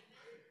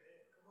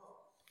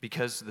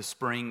 because the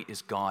spring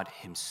is God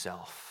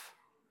Himself.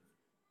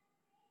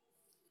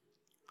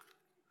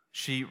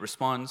 She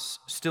responds,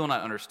 still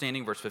not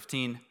understanding, verse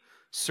 15,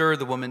 "Sir,"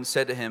 the woman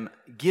said to him,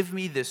 "Give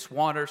me this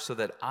water so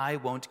that I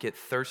won't get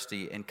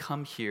thirsty and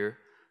come here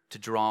to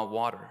draw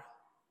water."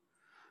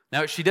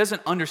 Now, she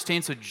doesn't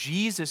understand, so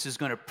Jesus is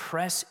going to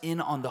press in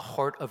on the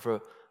heart of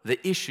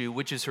the issue,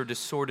 which is her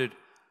disordered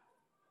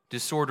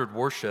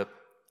worship,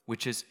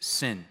 which is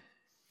sin.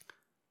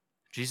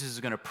 Jesus is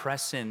going to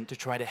press in to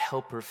try to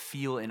help her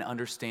feel and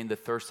understand the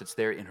thirst that's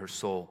there in her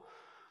soul.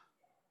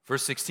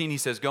 Verse 16, he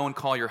says, "Go and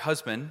call your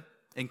husband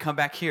and come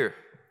back here."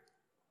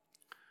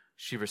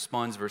 She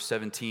responds, verse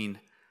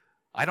 17,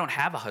 "I don't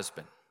have a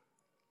husband."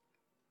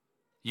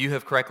 "You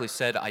have correctly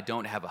said, 'I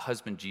don't have a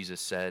husband,'" Jesus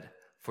said,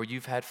 "for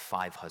you've had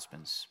 5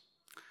 husbands.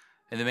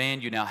 And the man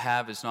you now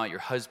have is not your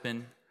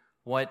husband.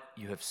 What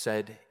you have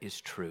said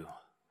is true."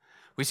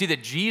 We see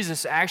that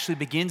Jesus actually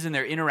begins in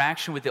their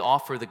interaction with the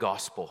offer of the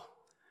gospel.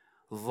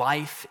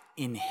 Life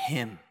in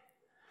Him.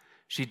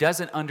 She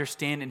doesn't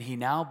understand, and He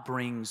now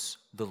brings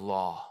the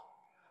law.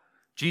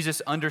 Jesus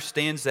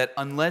understands that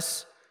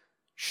unless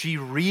she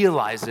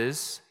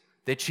realizes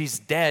that she's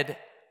dead,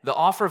 the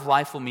offer of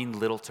life will mean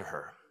little to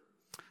her.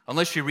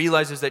 Unless she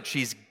realizes that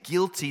she's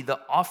guilty,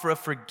 the offer of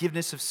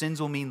forgiveness of sins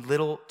will mean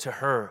little to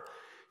her.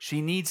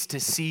 She needs to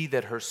see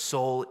that her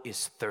soul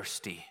is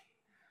thirsty,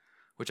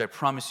 which I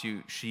promise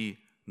you she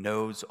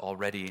knows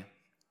already.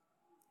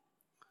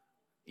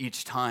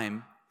 Each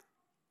time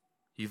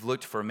you've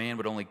looked for a man,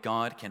 but only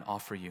God can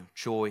offer you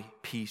joy,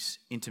 peace,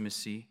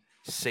 intimacy,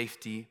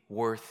 safety,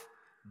 worth,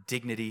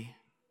 dignity.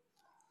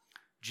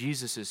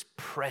 Jesus is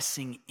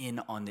pressing in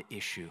on the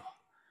issue.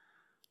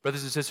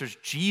 Brothers and sisters,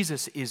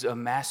 Jesus is a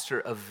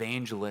master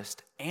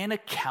evangelist and a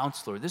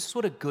counselor. This is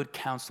what a good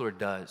counselor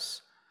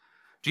does.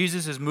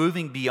 Jesus is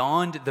moving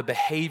beyond the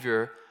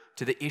behavior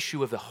to the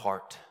issue of the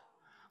heart.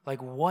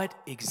 Like, what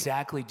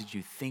exactly did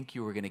you think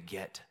you were going to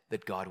get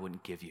that God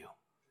wouldn't give you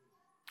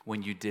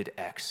when you did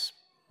X,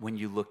 when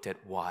you looked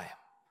at Y,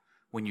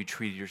 when you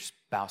treated your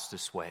spouse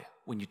this way,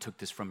 when you took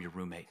this from your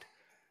roommate?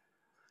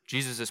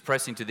 Jesus is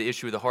pressing to the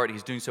issue of the heart.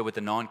 He's doing so with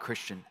a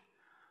non-Christian.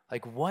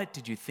 Like, what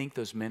did you think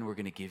those men were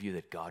going to give you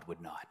that God would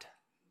not?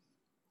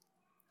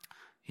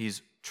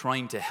 He's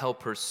trying to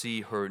help her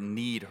see her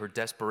need, her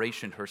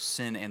desperation, her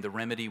sin, and the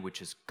remedy,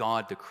 which is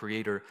God, the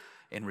Creator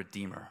and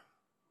Redeemer.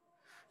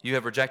 You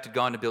have rejected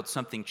God and built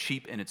something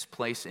cheap in its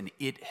place, and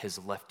it has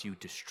left you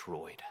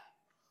destroyed.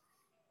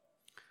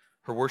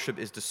 Her worship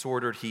is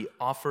disordered. He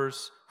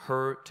offers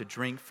her to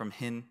drink from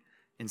Him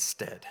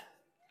instead,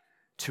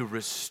 to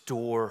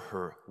restore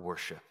her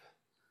worship.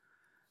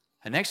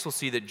 And next we'll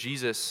see that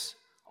Jesus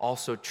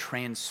also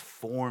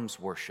transforms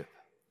worship.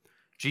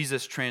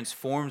 Jesus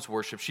transforms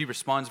worship. She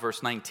responds,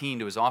 verse 19,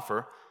 to His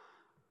offer.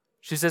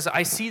 She says,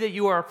 "I see that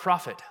you are a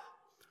prophet.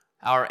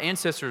 Our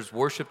ancestors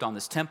worshipped on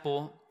this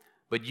temple,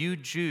 but you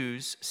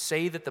Jews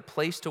say that the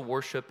place to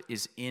worship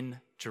is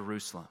in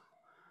Jerusalem."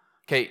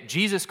 Okay,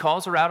 Jesus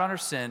calls her out on her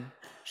sin.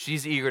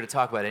 She's eager to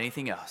talk about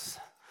anything else.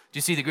 Did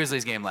you see the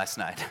Grizzlies game last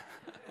night?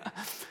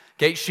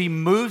 Okay, she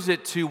moves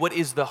it to what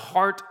is the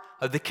heart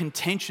of the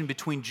contention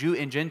between Jew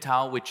and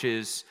Gentile, which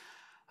is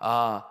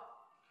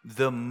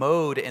the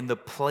mode and the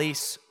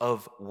place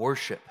of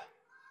worship.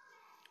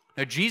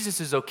 Now,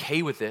 Jesus is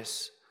okay with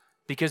this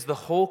because the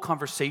whole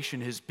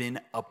conversation has been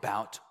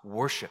about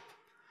worship.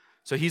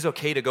 So he's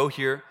okay to go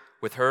here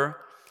with her.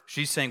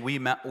 She's saying,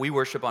 we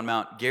worship on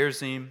Mount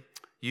Gerizim.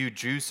 You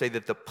Jews say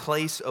that the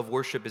place of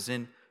worship is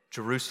in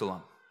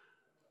Jerusalem.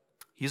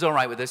 He's all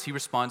right with this. He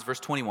responds, verse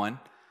 21,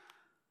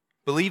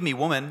 "Believe me,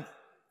 woman,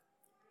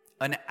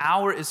 an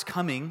hour is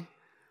coming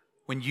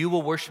when you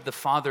will worship the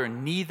Father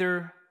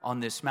neither on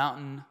this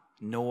mountain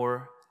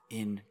nor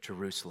in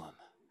Jerusalem."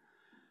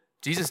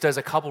 Jesus does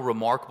a couple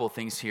remarkable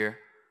things here.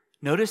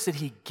 Notice that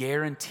he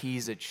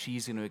guarantees that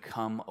she's going to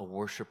become a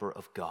worshiper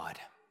of God.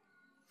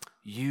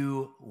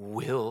 You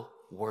will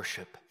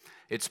worship.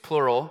 It's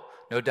plural,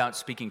 no doubt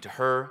speaking to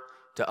her,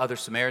 to other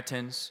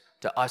Samaritans,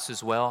 to us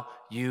as well.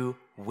 You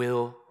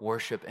will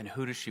worship. And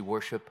who does she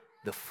worship?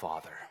 The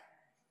Father.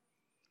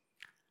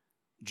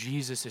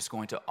 Jesus is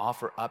going to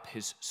offer up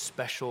his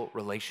special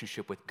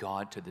relationship with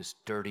God to this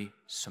dirty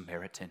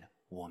Samaritan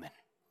woman.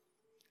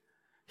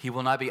 He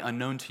will not be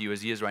unknown to you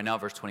as he is right now,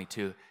 verse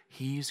 22.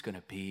 He's going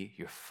to be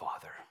your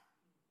Father.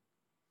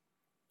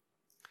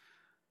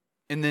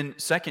 And then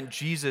second,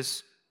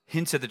 Jesus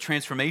hints at the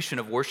transformation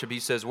of worship. He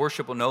says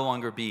worship will no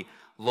longer be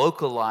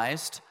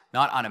localized,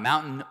 not on a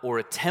mountain or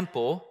a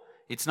temple.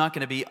 It's not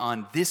going to be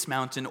on this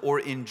mountain or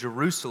in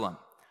Jerusalem.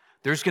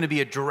 There's going to be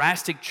a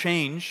drastic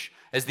change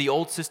as the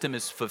old system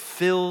is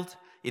fulfilled.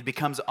 It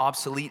becomes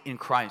obsolete in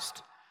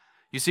Christ.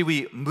 You see,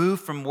 we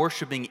move from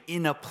worshiping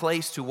in a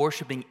place to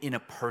worshiping in a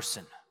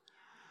person.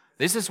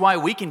 This is why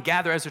we can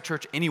gather as a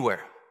church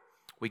anywhere.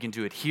 We can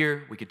do it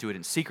here. We could do it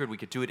in secret. We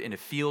could do it in a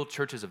field.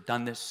 Churches have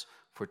done this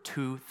for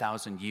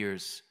 2,000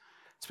 years.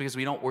 It's because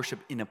we don't worship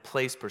in a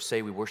place per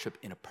se. We worship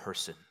in a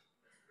person.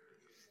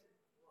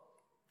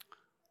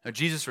 Now,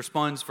 Jesus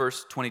responds,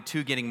 verse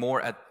 22, getting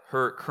more at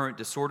her current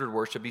disordered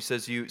worship. He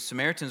says, "You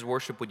Samaritans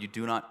worship what you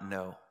do not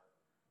know."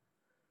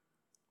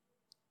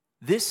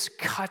 This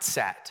cuts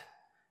at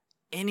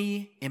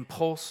any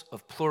impulse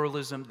of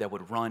pluralism that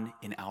would run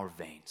in our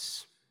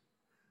veins.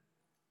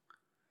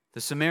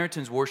 The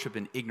Samaritans worship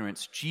in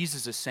ignorance.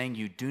 Jesus is saying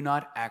you do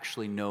not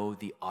actually know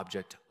the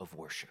object of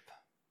worship.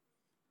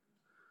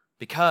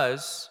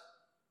 Because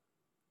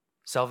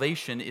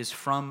salvation is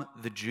from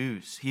the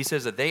Jews. He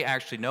says that they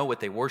actually know what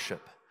they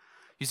worship.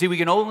 You see, we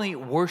can only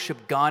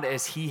worship God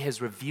as he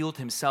has revealed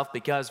himself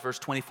because, verse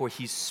 24,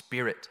 he's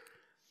spirit.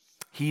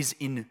 He's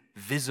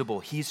invisible.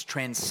 He's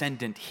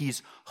transcendent.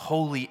 He's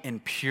holy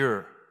and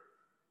pure.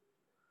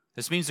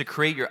 This means to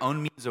create your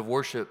own means of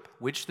worship,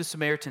 which the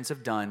Samaritans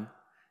have done,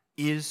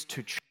 is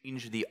to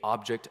change the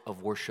object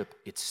of worship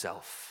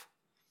itself.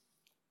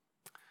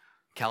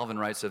 Calvin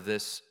writes of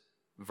this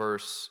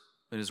verse,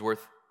 it is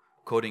worth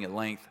quoting at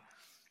length.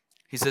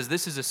 He says,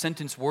 "This is a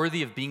sentence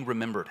worthy of being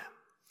remembered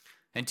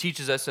and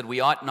teaches us that we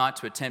ought not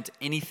to attempt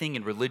anything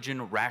in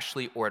religion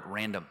rashly or at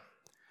random,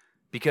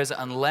 because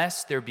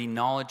unless there be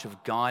knowledge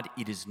of God,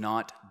 it is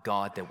not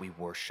God that we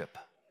worship,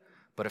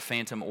 but a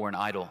phantom or an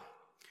idol.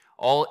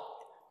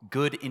 All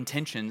good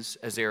intentions,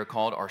 as they are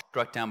called, are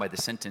struck down by the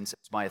sentence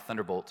as by a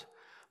thunderbolt.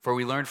 For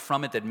we learn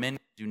from it that men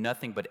do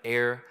nothing but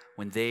err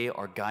when they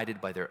are guided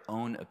by their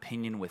own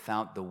opinion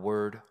without the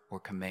word or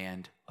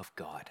command of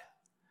God."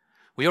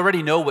 We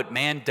already know what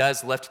man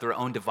does left to their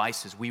own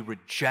devices. We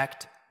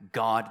reject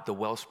God, the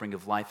wellspring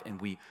of life, and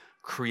we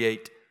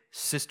create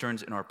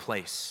cisterns in our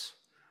place.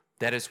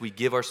 That is, we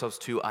give ourselves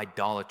to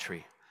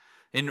idolatry.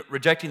 In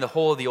rejecting the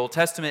whole of the Old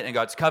Testament and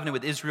God's covenant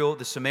with Israel,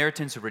 the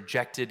Samaritans have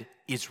rejected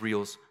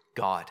Israel's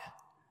God.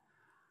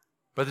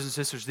 Brothers and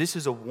sisters, this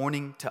is a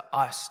warning to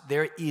us.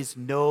 There is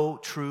no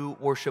true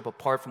worship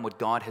apart from what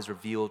God has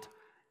revealed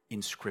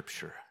in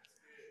Scripture.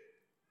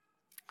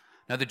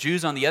 Now, the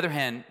Jews, on the other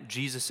hand,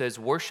 Jesus says,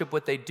 worship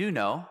what they do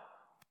know,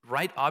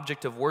 right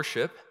object of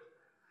worship.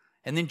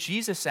 And then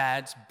Jesus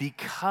adds,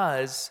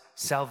 because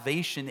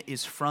salvation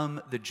is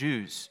from the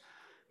Jews,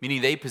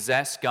 meaning they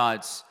possess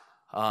God's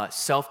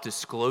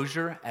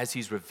self-disclosure as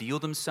he's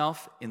revealed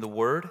himself in the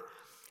Word.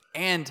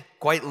 And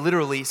quite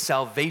literally,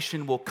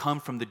 salvation will come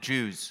from the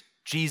Jews.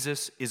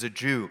 Jesus is a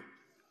Jew.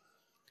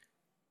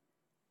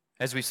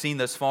 As we've seen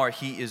thus far,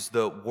 he is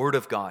the Word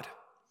of God,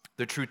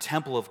 the true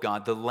temple of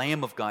God, the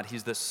Lamb of God.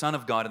 He's the Son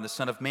of God and the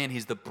Son of Man.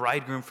 He's the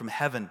bridegroom from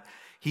heaven.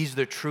 He's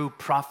the true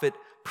prophet,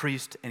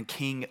 priest, and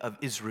king of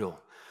Israel.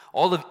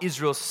 All of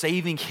Israel's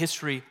saving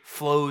history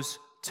flows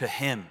to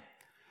him.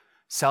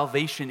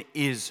 Salvation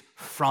is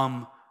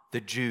from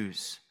the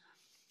Jews.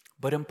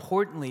 But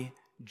importantly,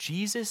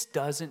 Jesus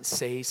doesn't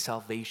say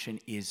salvation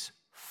is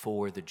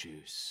for the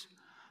Jews.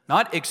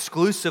 Not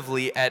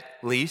exclusively, at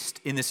least,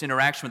 in this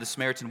interaction with the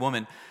Samaritan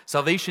woman.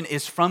 Salvation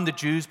is from the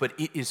Jews, but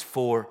it is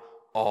for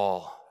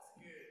all.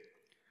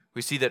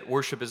 We see that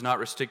worship is not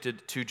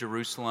restricted to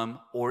Jerusalem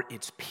or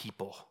its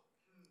people.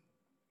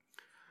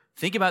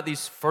 Think about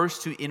these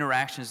first two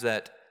interactions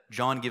that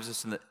John gives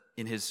us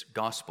in his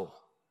gospel.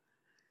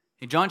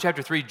 In John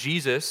chapter 3,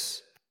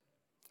 Jesus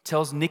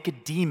tells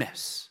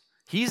Nicodemus,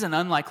 he's an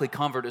unlikely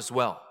convert as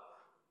well.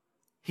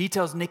 He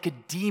tells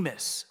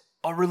Nicodemus,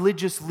 a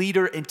religious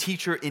leader and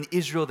teacher in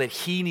Israel that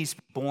he needs to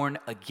be born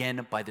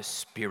again by the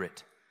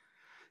Spirit.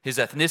 His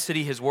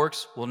ethnicity, his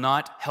works will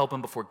not help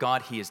him before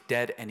God. He is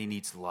dead and he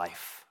needs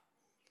life.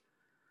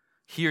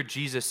 Here,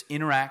 Jesus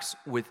interacts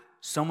with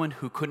someone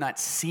who could not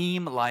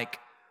seem like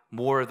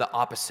more the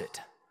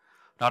opposite.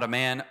 Not a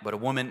man, but a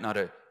woman, not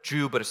a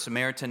Jew, but a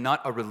Samaritan,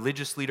 not a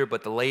religious leader,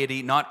 but the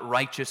laity, not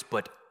righteous,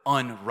 but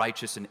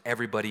unrighteous, and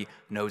everybody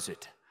knows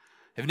it.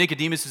 If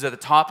Nicodemus is at the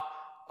top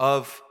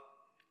of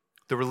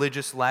the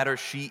religious ladder,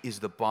 she is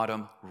the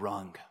bottom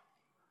rung.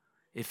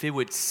 If it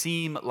would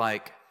seem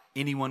like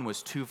anyone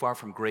was too far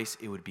from grace,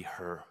 it would be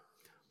her,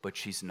 but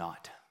she's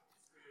not.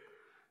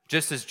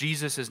 Just as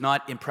Jesus is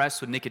not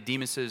impressed with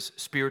Nicodemus's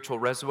spiritual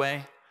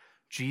resume,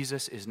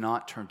 Jesus is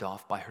not turned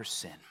off by her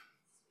sin.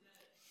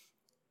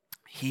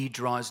 He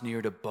draws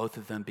near to both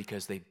of them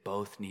because they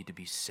both need to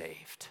be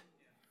saved.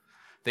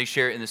 They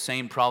share in the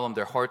same problem.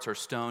 Their hearts are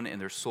stone and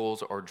their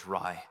souls are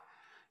dry.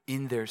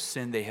 In their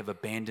sin, they have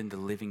abandoned the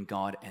living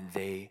God and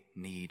they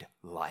need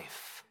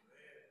life.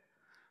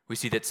 We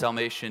see that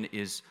salvation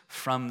is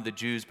from the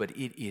Jews, but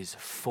it is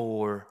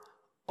for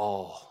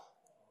all.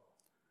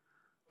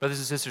 Brothers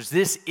and sisters,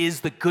 this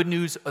is the good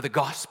news of the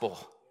gospel.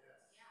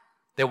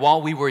 That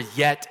while we were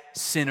yet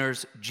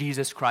sinners,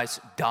 Jesus Christ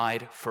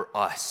died for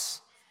us.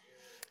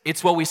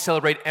 It's what we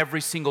celebrate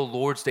every single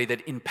Lord's Day,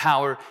 that in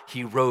power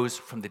he rose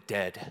from the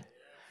dead,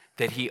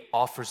 that he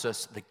offers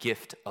us the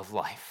gift of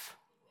life.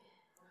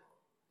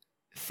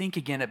 Think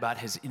again about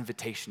his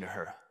invitation to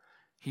her.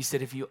 He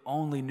said, if you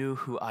only knew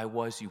who I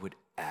was, you would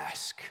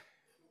ask.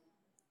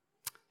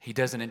 He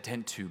doesn't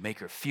intend to make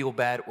her feel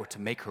bad or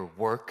to make her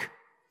work.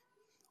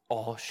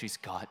 All she's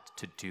got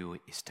to do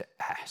is to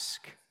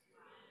ask.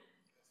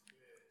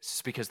 This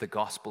is because the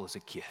gospel is a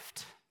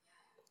gift.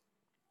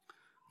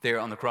 There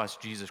on the cross,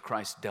 Jesus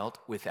Christ dealt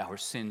with our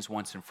sins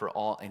once and for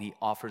all, and he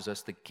offers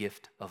us the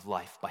gift of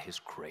life by his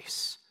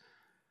grace.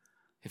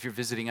 If you're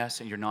visiting us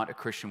and you're not a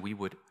Christian, we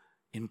would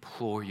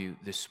implore you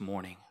this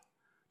morning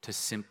to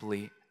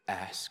simply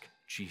ask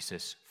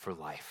Jesus for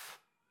life.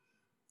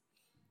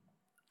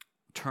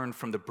 Turn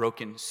from the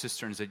broken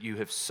cisterns that you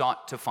have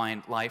sought to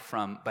find life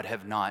from but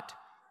have not,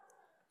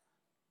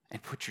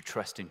 and put your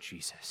trust in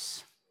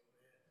Jesus.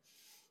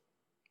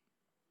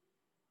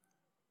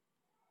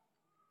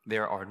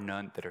 There are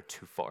none that are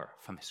too far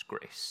from his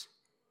grace.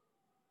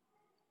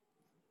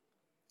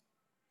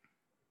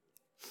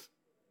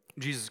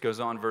 Jesus goes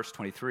on, verse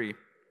 23.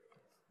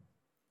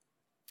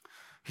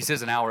 He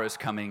says, an hour is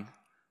coming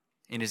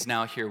and is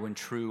now here when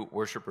true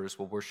worshipers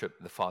will worship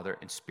the Father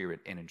in spirit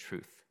and in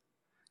truth.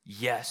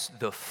 Yes,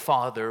 the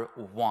Father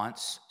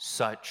wants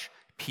such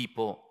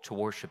people to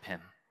worship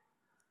him.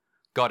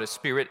 God is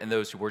spirit, and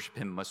those who worship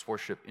him must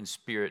worship in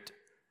spirit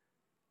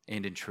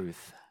and in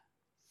truth.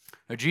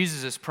 Now,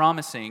 Jesus is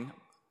promising,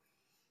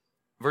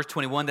 verse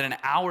 21, that an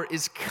hour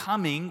is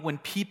coming when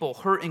people,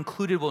 her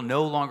included, will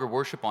no longer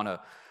worship on a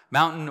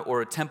mountain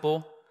or a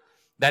temple.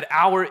 That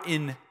hour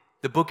in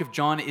the book of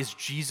John is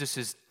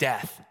Jesus'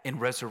 death and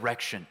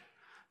resurrection.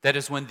 That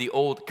is when the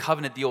old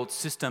covenant, the old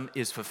system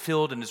is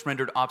fulfilled and is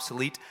rendered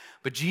obsolete.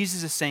 But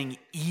Jesus is saying,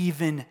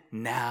 even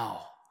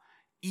now,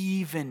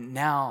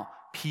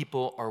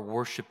 people are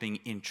worshiping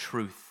in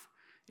truth,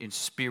 in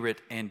spirit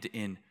and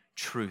in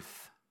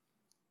truth.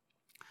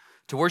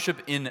 To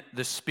worship in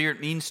the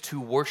Spirit means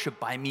to worship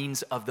by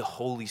means of the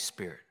Holy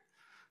Spirit.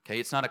 Okay,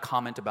 it's not a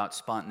comment about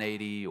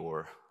spontaneity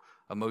or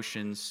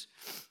emotions.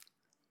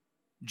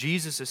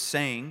 Jesus is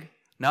saying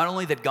not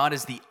only that God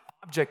is the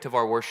object of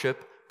our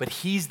worship, but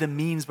he's the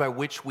means by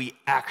which we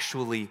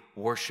actually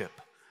worship.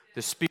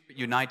 The Spirit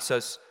unites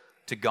us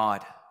to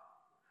God.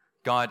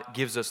 God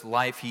gives us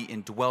life. He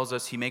indwells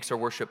us. He makes our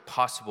worship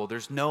possible.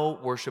 There's no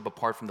worship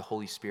apart from the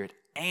Holy Spirit,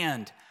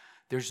 and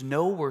there's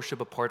no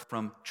worship apart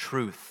from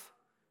truth.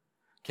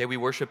 Okay, we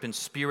worship in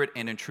spirit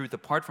and in truth.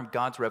 Apart from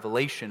God's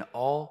revelation,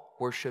 all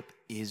worship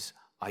is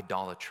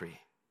idolatry.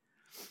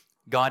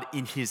 God,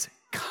 in his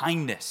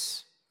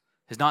kindness,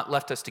 has not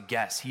left us to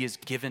guess. He has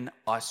given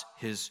us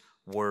his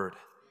word.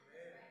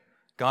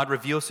 God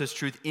reveals his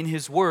truth in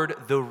his word,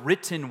 the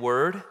written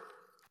word,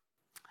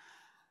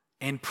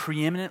 and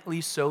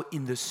preeminently so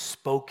in the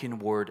spoken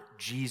word,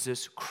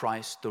 Jesus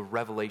Christ, the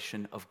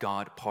revelation of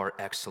God par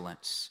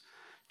excellence.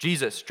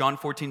 Jesus, John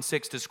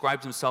 14:6,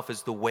 describes himself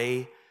as the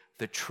way,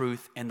 the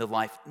truth, and the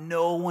life.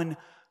 No one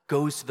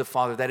goes to the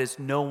Father. That is,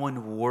 no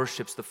one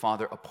worships the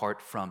Father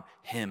apart from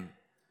him.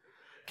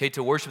 Okay,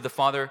 to worship the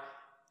Father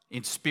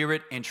in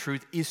spirit and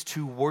truth is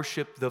to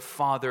worship the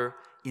Father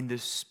in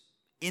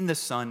the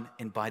Son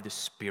and by the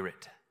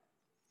Spirit.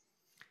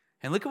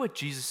 And look at what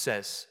Jesus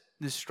says.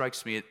 This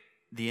strikes me at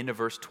the end of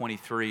verse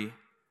 23.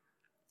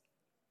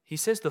 He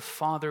says the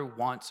Father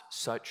wants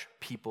such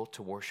people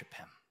to worship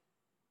him.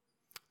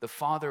 The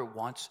Father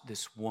wants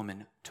this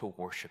woman to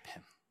worship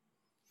him.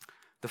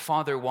 The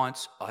Father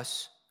wants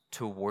us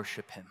to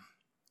worship him.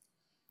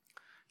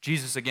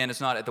 Jesus, again,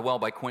 is not at the well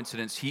by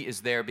coincidence. He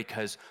is there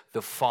because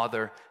the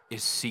Father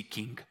is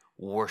seeking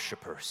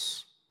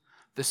worshipers.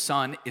 The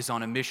Son is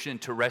on a mission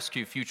to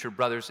rescue future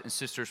brothers and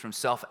sisters from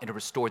self and to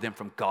restore them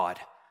from God.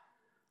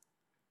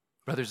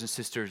 Brothers and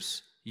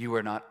sisters, you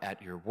are not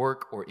at your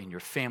work or in your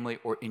family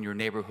or in your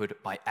neighborhood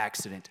by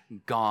accident.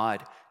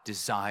 God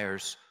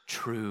desires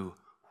true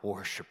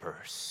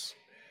worshipers.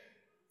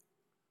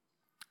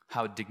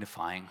 How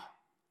dignifying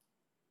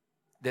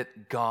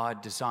that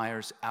God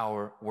desires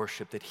our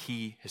worship, that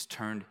he has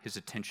turned his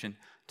attention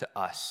to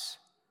us.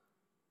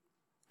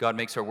 God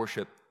makes our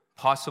worship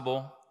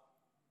possible.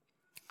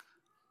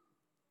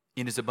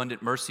 In his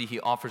abundant mercy, he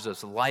offers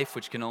us life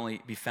which can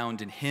only be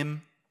found in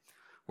him.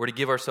 We're to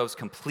give ourselves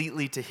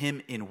completely to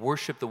him in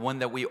worship, the one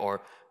that we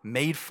are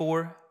made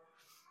for.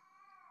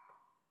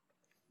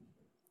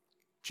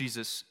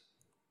 Jesus,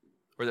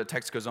 or the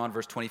text goes on,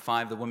 verse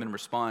 25, the woman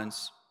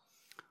responds,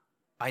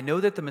 I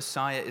know that the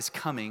Messiah is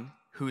coming,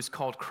 who is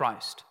called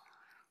Christ.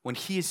 When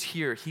he is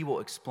here, he will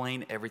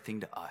explain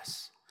everything to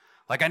us.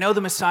 Like, I know the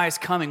Messiah is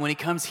coming. When he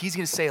comes, he's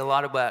going to say a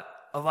lot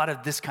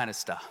of this kind of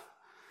stuff.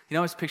 You know,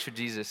 I always picture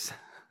Jesus.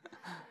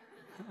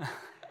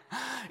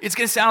 It's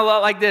going to sound a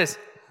lot like this.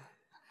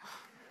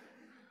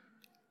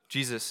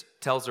 Jesus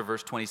tells her,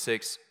 verse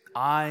 26,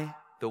 I,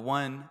 the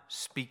one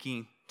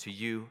speaking to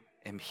you,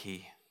 am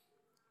he.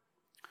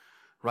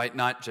 Right,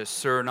 not just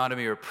sir, not a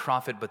mere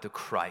prophet, but the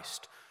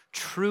Christ.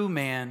 True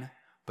man,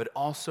 but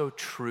also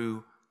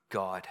true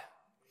God.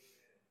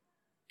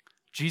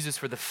 Jesus,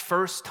 for the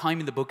first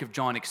time in the book of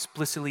John,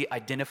 explicitly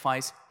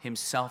identifies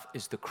himself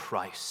as the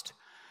Christ.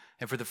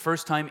 And for the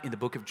first time in the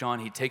book of John,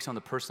 he takes on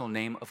the personal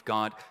name of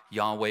God,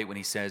 Yahweh, when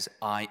he says,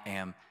 I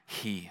am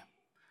he.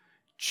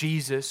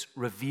 Jesus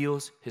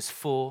reveals his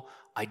full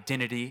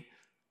identity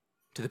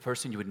to the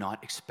person you would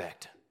not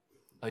expect,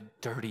 a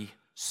dirty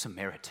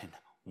Samaritan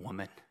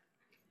woman,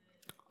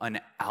 an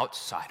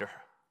outsider,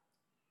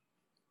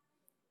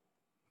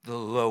 the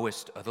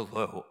lowest of the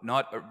low,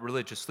 not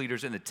religious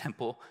leaders in the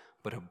temple,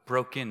 but a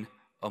broken,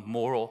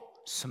 immoral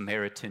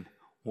Samaritan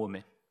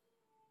woman.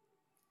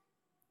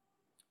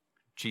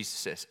 Jesus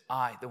says,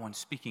 I, the one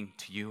speaking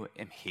to you,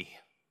 am he.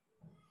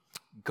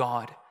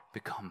 God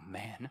become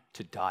man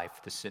to die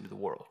for the sin of the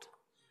world.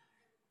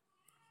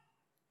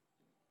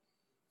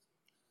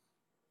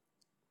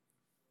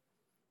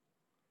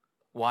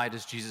 Why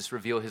does Jesus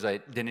reveal his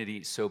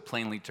identity so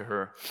plainly to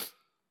her?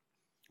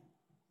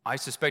 I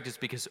suspect it's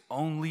because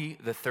only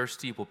the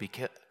thirsty will be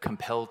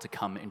compelled to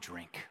come and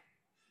drink.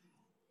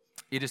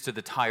 It is to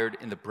the tired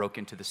and the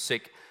broken, to the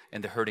sick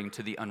and the hurting,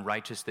 to the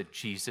unrighteous that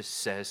Jesus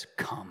says,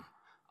 come,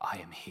 I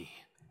am he.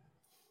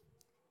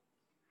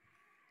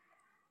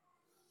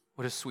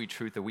 What a sweet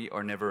truth that we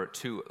are never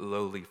too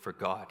lowly for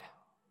God.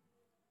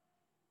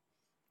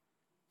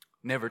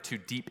 Never too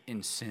deep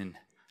in sin.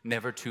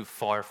 Never too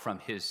far from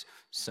his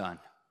Son.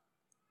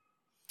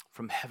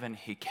 From heaven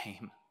he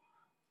came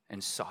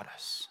and sought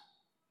us.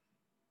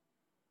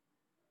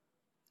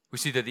 We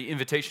see that the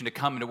invitation to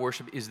come and to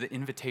worship is the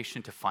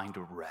invitation to find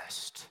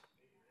rest.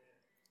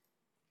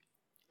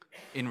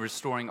 In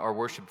restoring our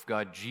worship of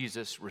God,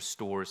 Jesus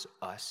restores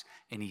us,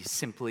 and he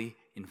simply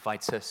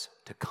invites us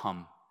to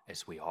come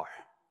as we are.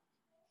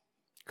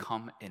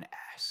 Come and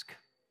ask.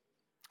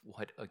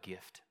 What a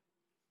gift.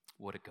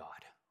 What a God.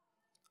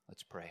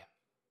 Let's pray.